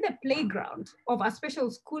 If you see the playground of a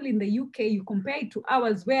special school in the UK, you compare it to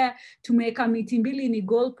ours, where to make a mitimbili in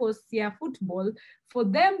goalposts here, football, for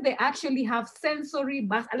them, they actually have sensory,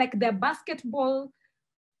 like their basketball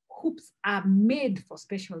hoops are made for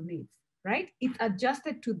special needs, right? It's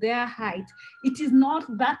adjusted to their height. It is not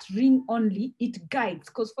that ring only, it guides,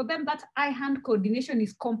 because for them, that eye-hand coordination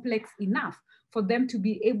is complex enough for them to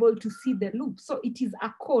be able to see the loop. So it is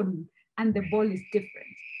a cone and the ball is different,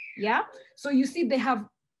 yeah? So you see, they have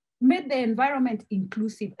made the environment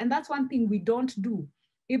inclusive, and that's one thing we don't do.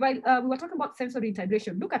 If we were talking about sensory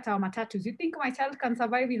integration, look at our matatus. You think my child can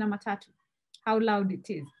survive in a matatu? How loud it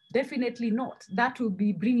is? Definitely not. That will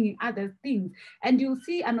be bringing other things. And you'll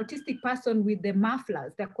see an autistic person with the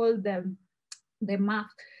mufflers. They're called the muff.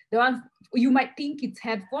 The ones you might think it's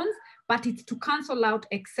headphones, but it's to cancel out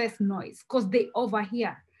excess noise because they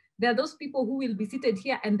overhear. There are those people who will be seated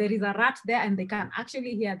here and there is a rat there and they can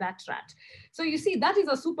actually hear that rat. So you see, that is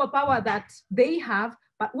a superpower that they have,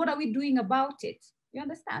 but what are we doing about it? You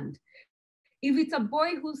understand? If it's a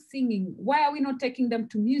boy who's singing, why are we not taking them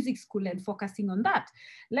to music school and focusing on that?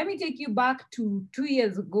 Let me take you back to 2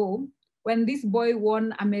 years ago when this boy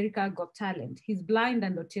won America Got Talent. He's blind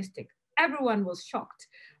and autistic. Everyone was shocked,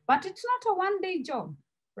 but it's not a one-day job,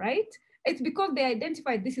 right? It's because they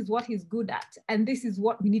identified this is what he's good at and this is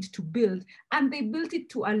what we need to build. And they built it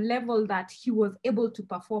to a level that he was able to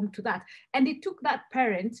perform to that. And it took that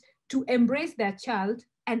parent to embrace their child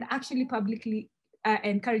and actually publicly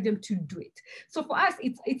encourage them to do it. So for us,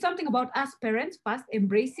 it's something about us parents first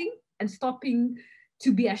embracing and stopping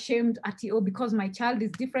to be ashamed at, oh, because my child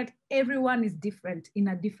is different. Everyone is different in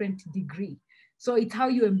a different degree. So it's how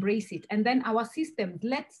you embrace it. And then our systems,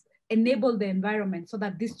 let's enable the environment so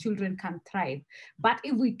that these children can thrive. But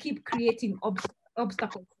if we keep creating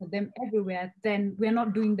obstacles for them everywhere, then we're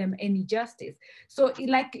not doing them any justice. So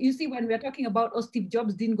like you see, when we're talking about, oh, Steve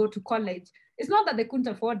Jobs didn't go to college, it's not that they couldn't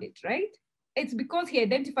afford it, right? It's because he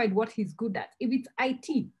identified what he's good at. If it's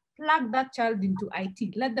IT, plug that child into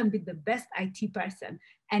IT, let them be the best IT person,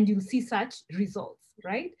 and you'll see such results,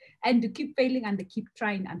 right? And to keep failing and they keep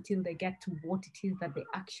trying until they get to what it is that they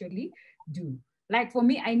actually do. Like for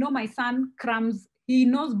me, I know my son crams, he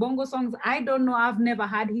knows bongo songs. I don't know, I've never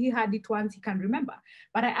heard, he had it once, he can remember.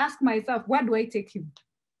 But I ask myself, where do I take him?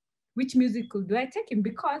 Which musical do I take him?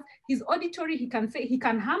 Because his auditory, he can say, he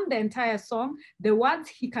can hum the entire song, the words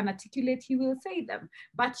he can articulate, he will say them,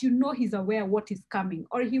 but you know he's aware what is coming.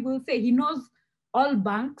 Or he will say, he knows all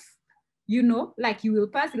banks, you know, like you will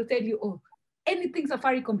pass, he'll tell you, oh, anything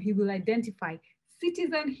Safaricom, he will identify.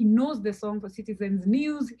 Citizen, he knows the song for Citizens.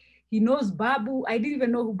 News, he knows Babu. I didn't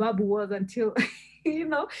even know who Babu was until, you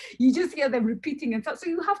know, you just hear them repeating and stuff. So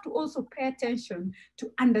you have to also pay attention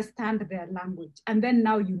to understand their language. And then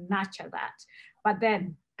now you nurture that. But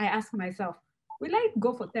then I ask myself, will I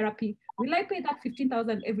go for therapy? Will I pay that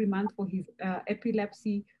 15,000 every month for his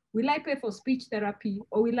epilepsy? Will I pay for speech therapy?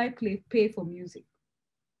 Or will I pay for music?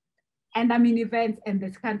 And I'm in events and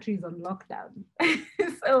this country is on lockdown.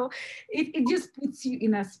 So it just puts you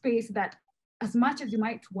in a space that as much as you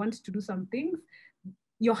might want to do some things,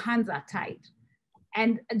 your hands are tied.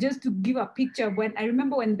 And just to give a picture, when I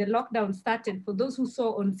remember when the lockdown started, for those who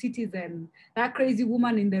saw on Citizen, that crazy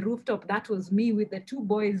woman in the rooftop, that was me with the 2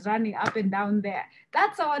 boys running up and down there.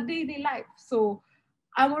 That's our daily life. So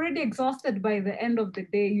I'm already exhausted by the end of the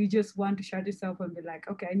day. You just want to shut yourself and be like,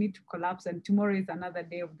 okay, I need to collapse. And tomorrow is another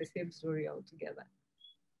day of the same story altogether.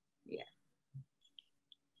 Yeah.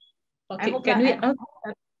 Okay, can we ask?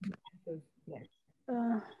 Yes.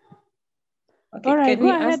 Okay, all right, can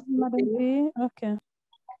we go ahead, ask, Madam B. Okay.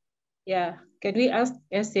 Yeah, can we ask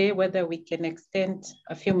SA whether we can extend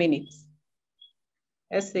a few minutes?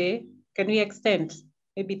 SA, can we extend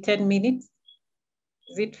maybe 10 minutes?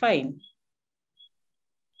 Is it fine?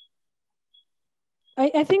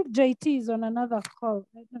 I think JT is on another call.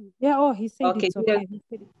 I don't know. Yeah, oh, he said Okay, it's okay. He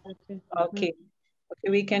said it's okay. Okay. Okay,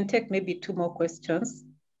 we can take maybe 2 more questions.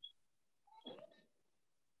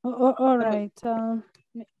 All right.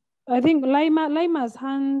 I think Lima's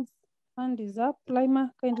hand is up.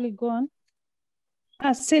 Lima, kindly go on.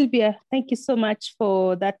 Sylvia, thank you so much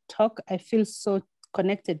for that talk. I feel so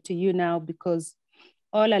connected to you now because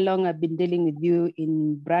all along I've been dealing with you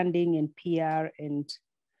in branding and PR, and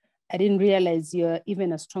I didn't realize you're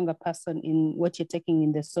even a stronger person in what you're taking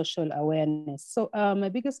in the social awareness. So my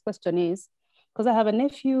biggest question is, because I have a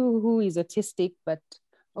nephew who is autistic, but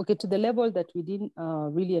okay, to the level that we didn't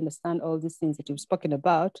really understand all these things that you've spoken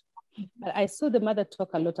about. But I saw the mother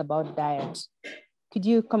talk a lot about diet. Could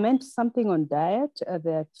you comment something on diet? Are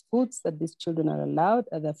there foods that these children are allowed?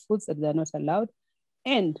 Are there foods that they're not allowed?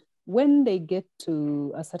 And when they get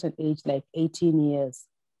to a certain age, like 18 years,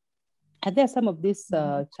 are there some of these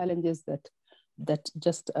challenges that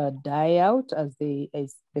just die out as they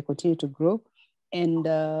continue to grow? And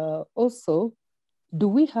also, do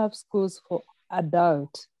we have schools for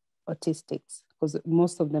adult autistics? Because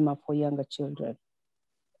most of them are for younger children.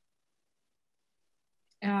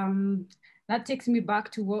 That takes me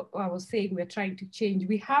back to what I was saying we're trying to change.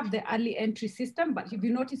 We have the early entry system, but if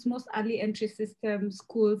you notice, most early entry system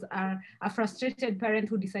schools are a frustrated parent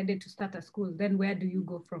who decided to start a school. Then where do you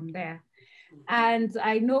go from there? And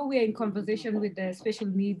I know we're in conversation with the special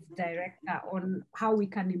needs director on how we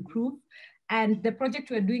can improve. And the project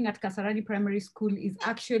we're doing at Kasarani Primary School is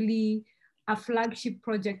actually a flagship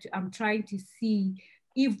project. I'm trying to see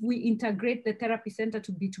if we integrate the therapy center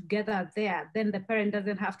to be together there, then the parent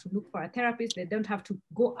doesn't have to look for a therapist. They don't have to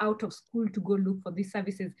go out of school to go look for these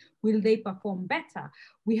services. Will they perform better?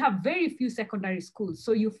 We have very few secondary schools.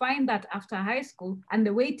 So you find that after high school and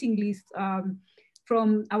the waiting list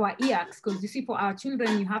from our EACs, because you see for our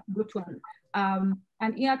children, you have to go to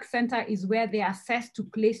an EAC center is where they assess to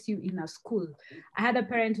place you in a school. I had a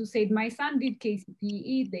parent who said, my son did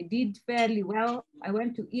KCPE, they did fairly well. I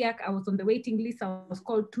went to EAC, I was on the waiting list, I was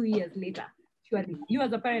called 2 years later. Surely, you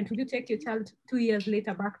as a parent, would you take your child 2 years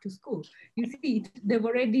later back to school? You see, they've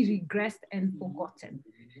already regressed and forgotten.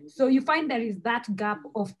 So you find there is that gap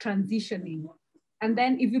of transitioning. And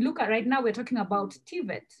then if you look at right now, we're talking about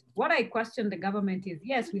TVET. What I question the government is,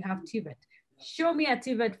 yes, we have TVET. Show me a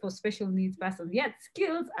TVET for special needs persons. Yet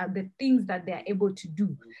skills are the things that they're able to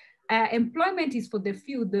do. Employment is for the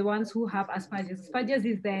few, the ones who have Asperger's. Asperger's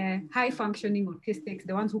is the high functioning autistics,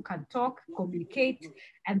 the ones who can talk, communicate,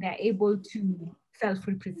 and they're able to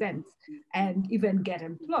self-represent and even get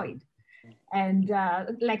employed. And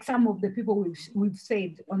like some of the people we've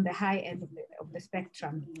said on the high end of the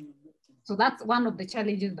spectrum. So that's one of the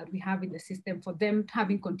challenges that we have in the system for them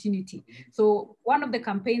having continuity. So one of the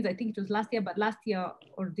campaigns, I think it was last year, but last year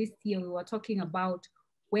or this year, we were talking about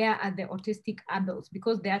where are the autistic adults,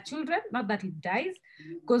 because they are children, not that it dies,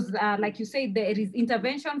 because like you said, there is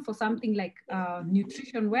intervention for something like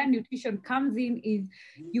nutrition. Where nutrition comes in is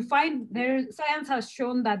you find science has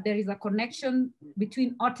shown that there is a connection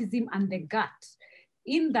between autism and the gut.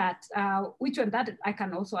 In that, which one that I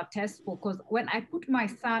can also attest for, because when I put my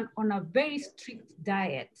son on a very strict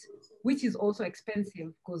diet, which is also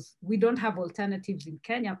expensive because we don't have alternatives in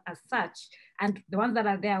Kenya as such, and the ones that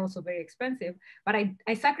are there are also very expensive, but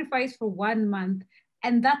I sacrificed for 1 month,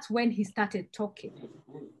 and that's when he started talking.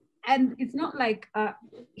 And it's not like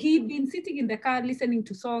he'd been sitting in the car listening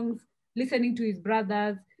to songs, listening to his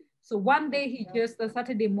brothers. So one day he just, a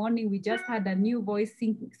Saturday morning, we just had a new voice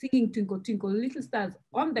singing Twinkle, Twinkle, Little Stars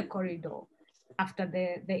on the corridor after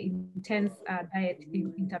the intense diet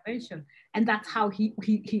intervention. And that's how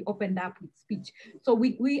he opened up with speech. So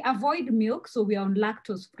we avoid milk, so we are on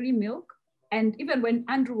lactose-free milk. And even when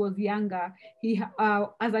Andrew was younger, he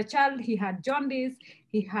as a child, he had jaundice,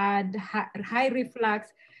 he had high reflux,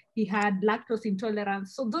 he had lactose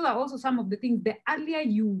intolerance. So those are also some of the things, the earlier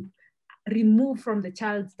you remove from the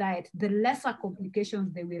child's diet, the lesser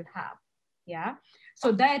complications they will have. Yeah.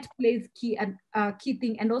 So diet plays key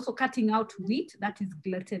thing, and also cutting out wheat that is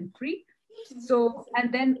gluten-free. So,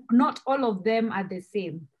 and then not all of them are the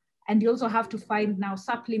same. And you also have to find now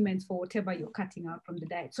supplements for whatever you're cutting out from the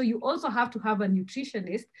diet. So you also have to have a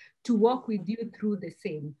nutritionist to work with you through the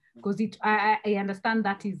same, because I understand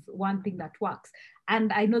that is one thing that works.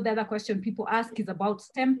 And I know the other question people ask is about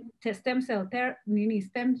stem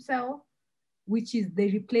cell, which is the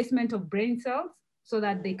replacement of brain cells so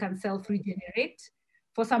that they can self-regenerate.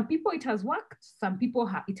 For some people it has worked, some people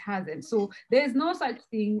it hasn't. So there is no such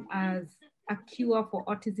thing as a cure for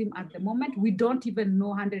autism at the moment. We don't even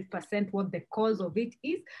know 100% what the cause of it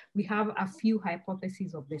is. We have a few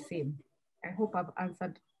hypotheses of the same. I hope I've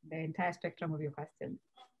answered the entire spectrum of your question.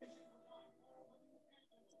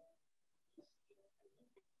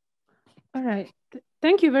 All right.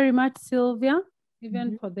 Thank you very much, Sylvia,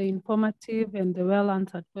 even for the informative and the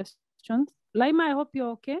well-answered questions. Laima, I hope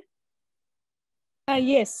you're okay.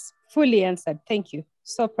 Yes, fully answered. Thank you.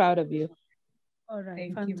 So proud of you. All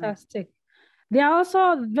right, fantastic. There are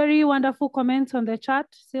also very wonderful comments on the chat.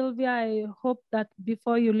 Sylvia, I hope that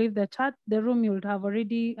before you leave the chat, the room, you would have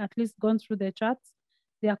already at least gone through the chats.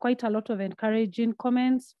 there are quite a lot of encouraging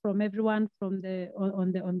comments from everyone from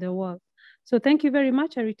on the wall. So thank you very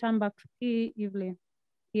much. I return back to Evelyn.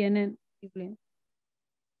 Evelyn.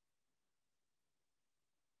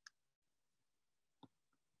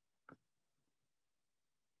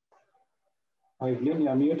 Evelyn,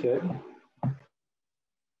 you're muted.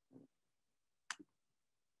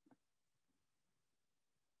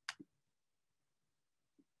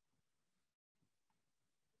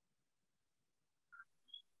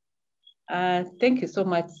 Thank you so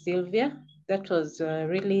much, Sylvia. That was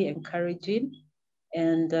really encouraging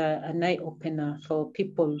and an eye-opener for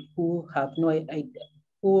people who have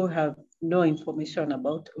no information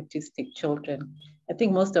about autistic children. I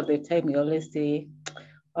think most of the time we always say,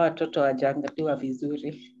 watoto hawajaangaliwa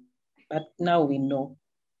vizuri, but now we know.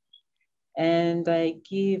 And I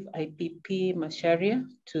give IPP Masharia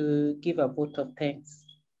to give a vote of thanks.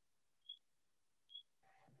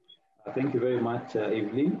 Thank you very much,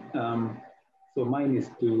 Evelyn. So mine is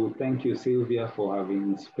to thank you, Sylvia, for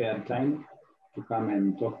having spared time to come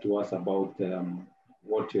and talk to us about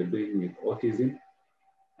what you're doing with autism.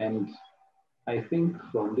 And I think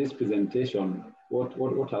from this presentation,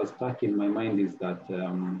 what has stuck in my mind is that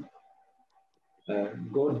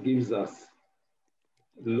God gives us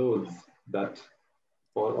loads that,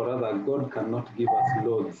 or rather, God cannot give us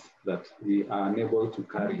loads that we are unable to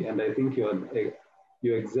carry. And I think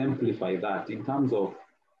you exemplify that in terms of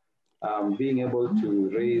being able to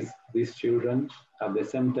raise these children, at the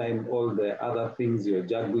same time, all the other things you're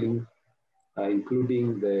juggling,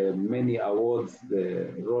 including the many awards,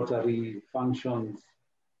 the Rotary functions.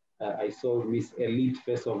 I saw Miss Elite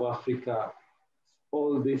Face of Africa,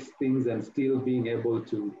 all these things, and still being able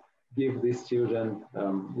to give these children,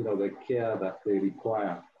 the care that they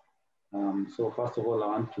require. So first of all, I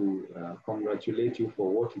want to congratulate you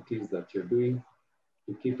for what it is that you're doing,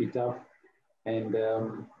 to keep it up. And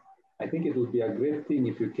I think it would be a great thing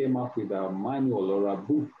if you came up with a manual or a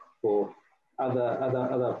book for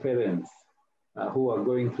other parents who are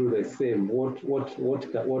going through the same.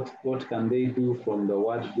 What can they do from the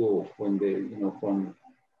word go, when they, from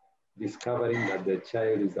discovering that the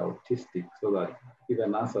child is autistic, so that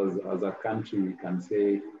even us as a country, we can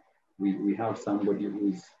say we have somebody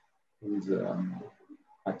who's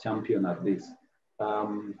a champion at this.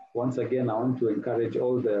 Once again, I want to encourage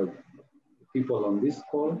all the people on this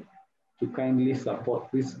call to kindly support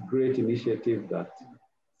this great initiative that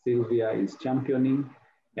Sylvia is championing.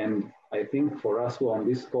 And I think for us who are on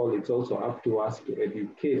this call, it's also up to us to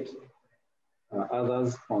educate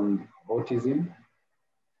others on autism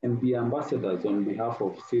and be ambassadors on behalf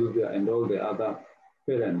of Sylvia and all the other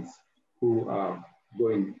parents who are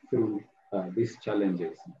going through these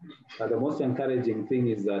challenges. The most encouraging thing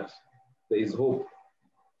is that there is hope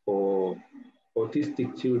for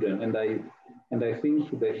autistic children, and I think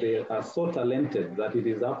that they are so talented that it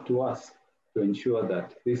is up to us to ensure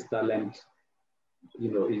that this talent,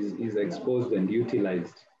 is exposed and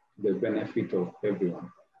utilized to the benefit of everyone.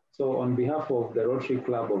 So on behalf of the Rotary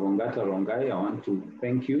Club of Ongata Rongai, I want to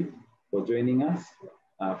thank you for joining us,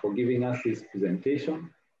 for giving us this presentation,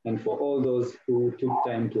 and for all those who took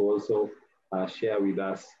time to also share with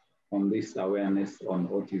us on this awareness on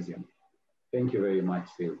autism. Thank you very much,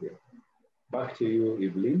 Sylvia. Back to you,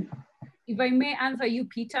 Evelyn. If I may answer you,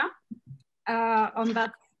 Peter, on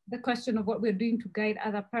that, the question of what we're doing to guide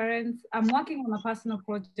other parents. I'm working on a personal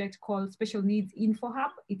project called Special Needs Info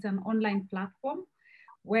Hub. It's an online platform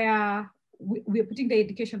where we're putting the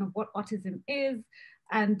education of what autism is,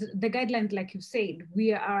 and the guidelines, like you said,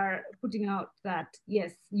 we are putting out that,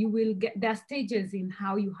 yes, you will get, there are stages in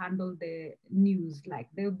how you handle the news. Like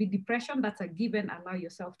there will be depression, that's a given, allow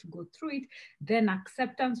yourself to go through it. Then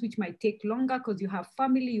acceptance, which might take longer because you have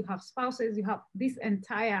family, you have spouses, you have this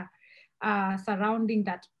entire surrounding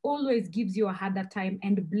that always gives you a harder time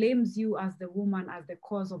and blames you as the woman as the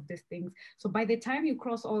cause of these things. So by the time you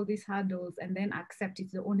cross all these hurdles and then accept,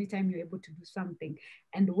 it's the only time you're able to do something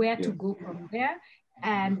and where to go from there.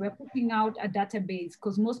 And we're putting out a database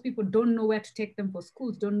because most people don't know where to take them for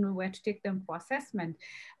schools, don't know where to take them for assessment.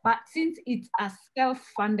 But since it's a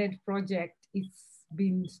self-funded project, it's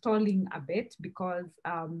been stalling a bit because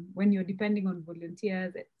when you're depending on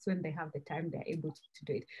volunteers, it's when they have the time, they're able to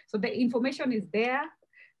do it. So the information is there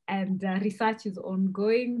and research is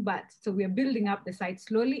ongoing, but so we're building up the site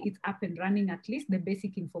slowly. It's up and running, at least the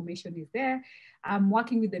basic information is there. I'm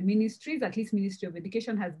working with the ministries, at least Ministry of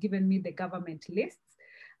Education has given me the government lists.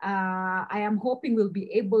 I am hoping we'll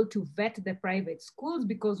be able to vet the private schools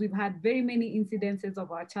because we've had very many incidences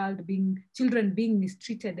of our children being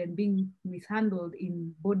mistreated and being mishandled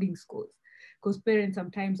in boarding schools. because parents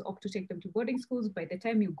sometimes opt to take them to boarding schools. By the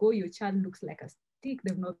time you go, your child looks like a stick.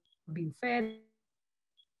 They've not been fed.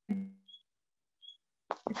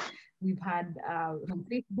 We've had on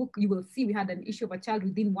Facebook, you will see we had an issue of a child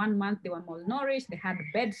within 1 month, they were malnourished, they had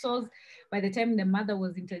bed sores. By the time the mother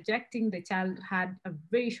was interjecting, the child had a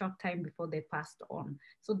very short time before they passed on.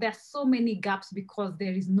 So there's so many gaps because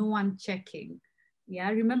there is no one checking. Yeah,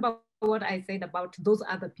 remember what I said about those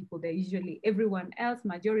other people, they're usually everyone else,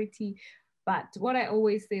 majority. But what I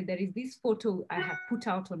always say, there is this photo I have put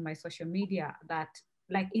out on my social media that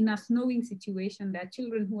like in a snowing situation, there are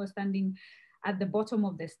children who are standing at the bottom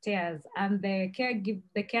of the stairs, and the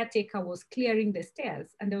caretaker was clearing the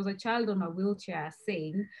stairs, and there was a child on a wheelchair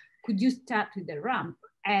saying, could you start with the ramp?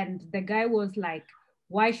 And the guy was like,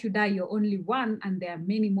 why should I? You're only one, and there are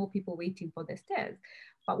many more people waiting for the stairs.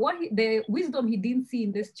 But the wisdom he didn't see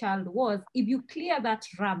in this child was, if you clear that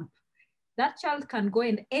ramp, that child can go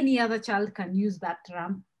and any other child can use that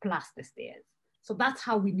ramp plus the stairs. So that's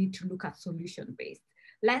how we need to look at solution-based.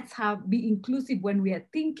 Let's be inclusive when we are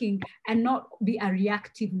thinking and not be a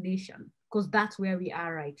reactive nation, because that's where we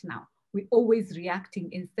are right now. We're always reacting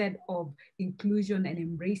instead of inclusion and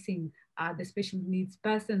embracing the special needs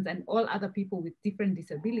persons and all other people with different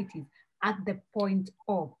disabilities at the point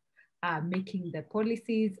of making the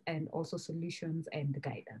policies and also solutions and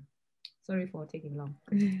guidance. Sorry for taking long.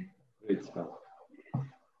 Great stuff.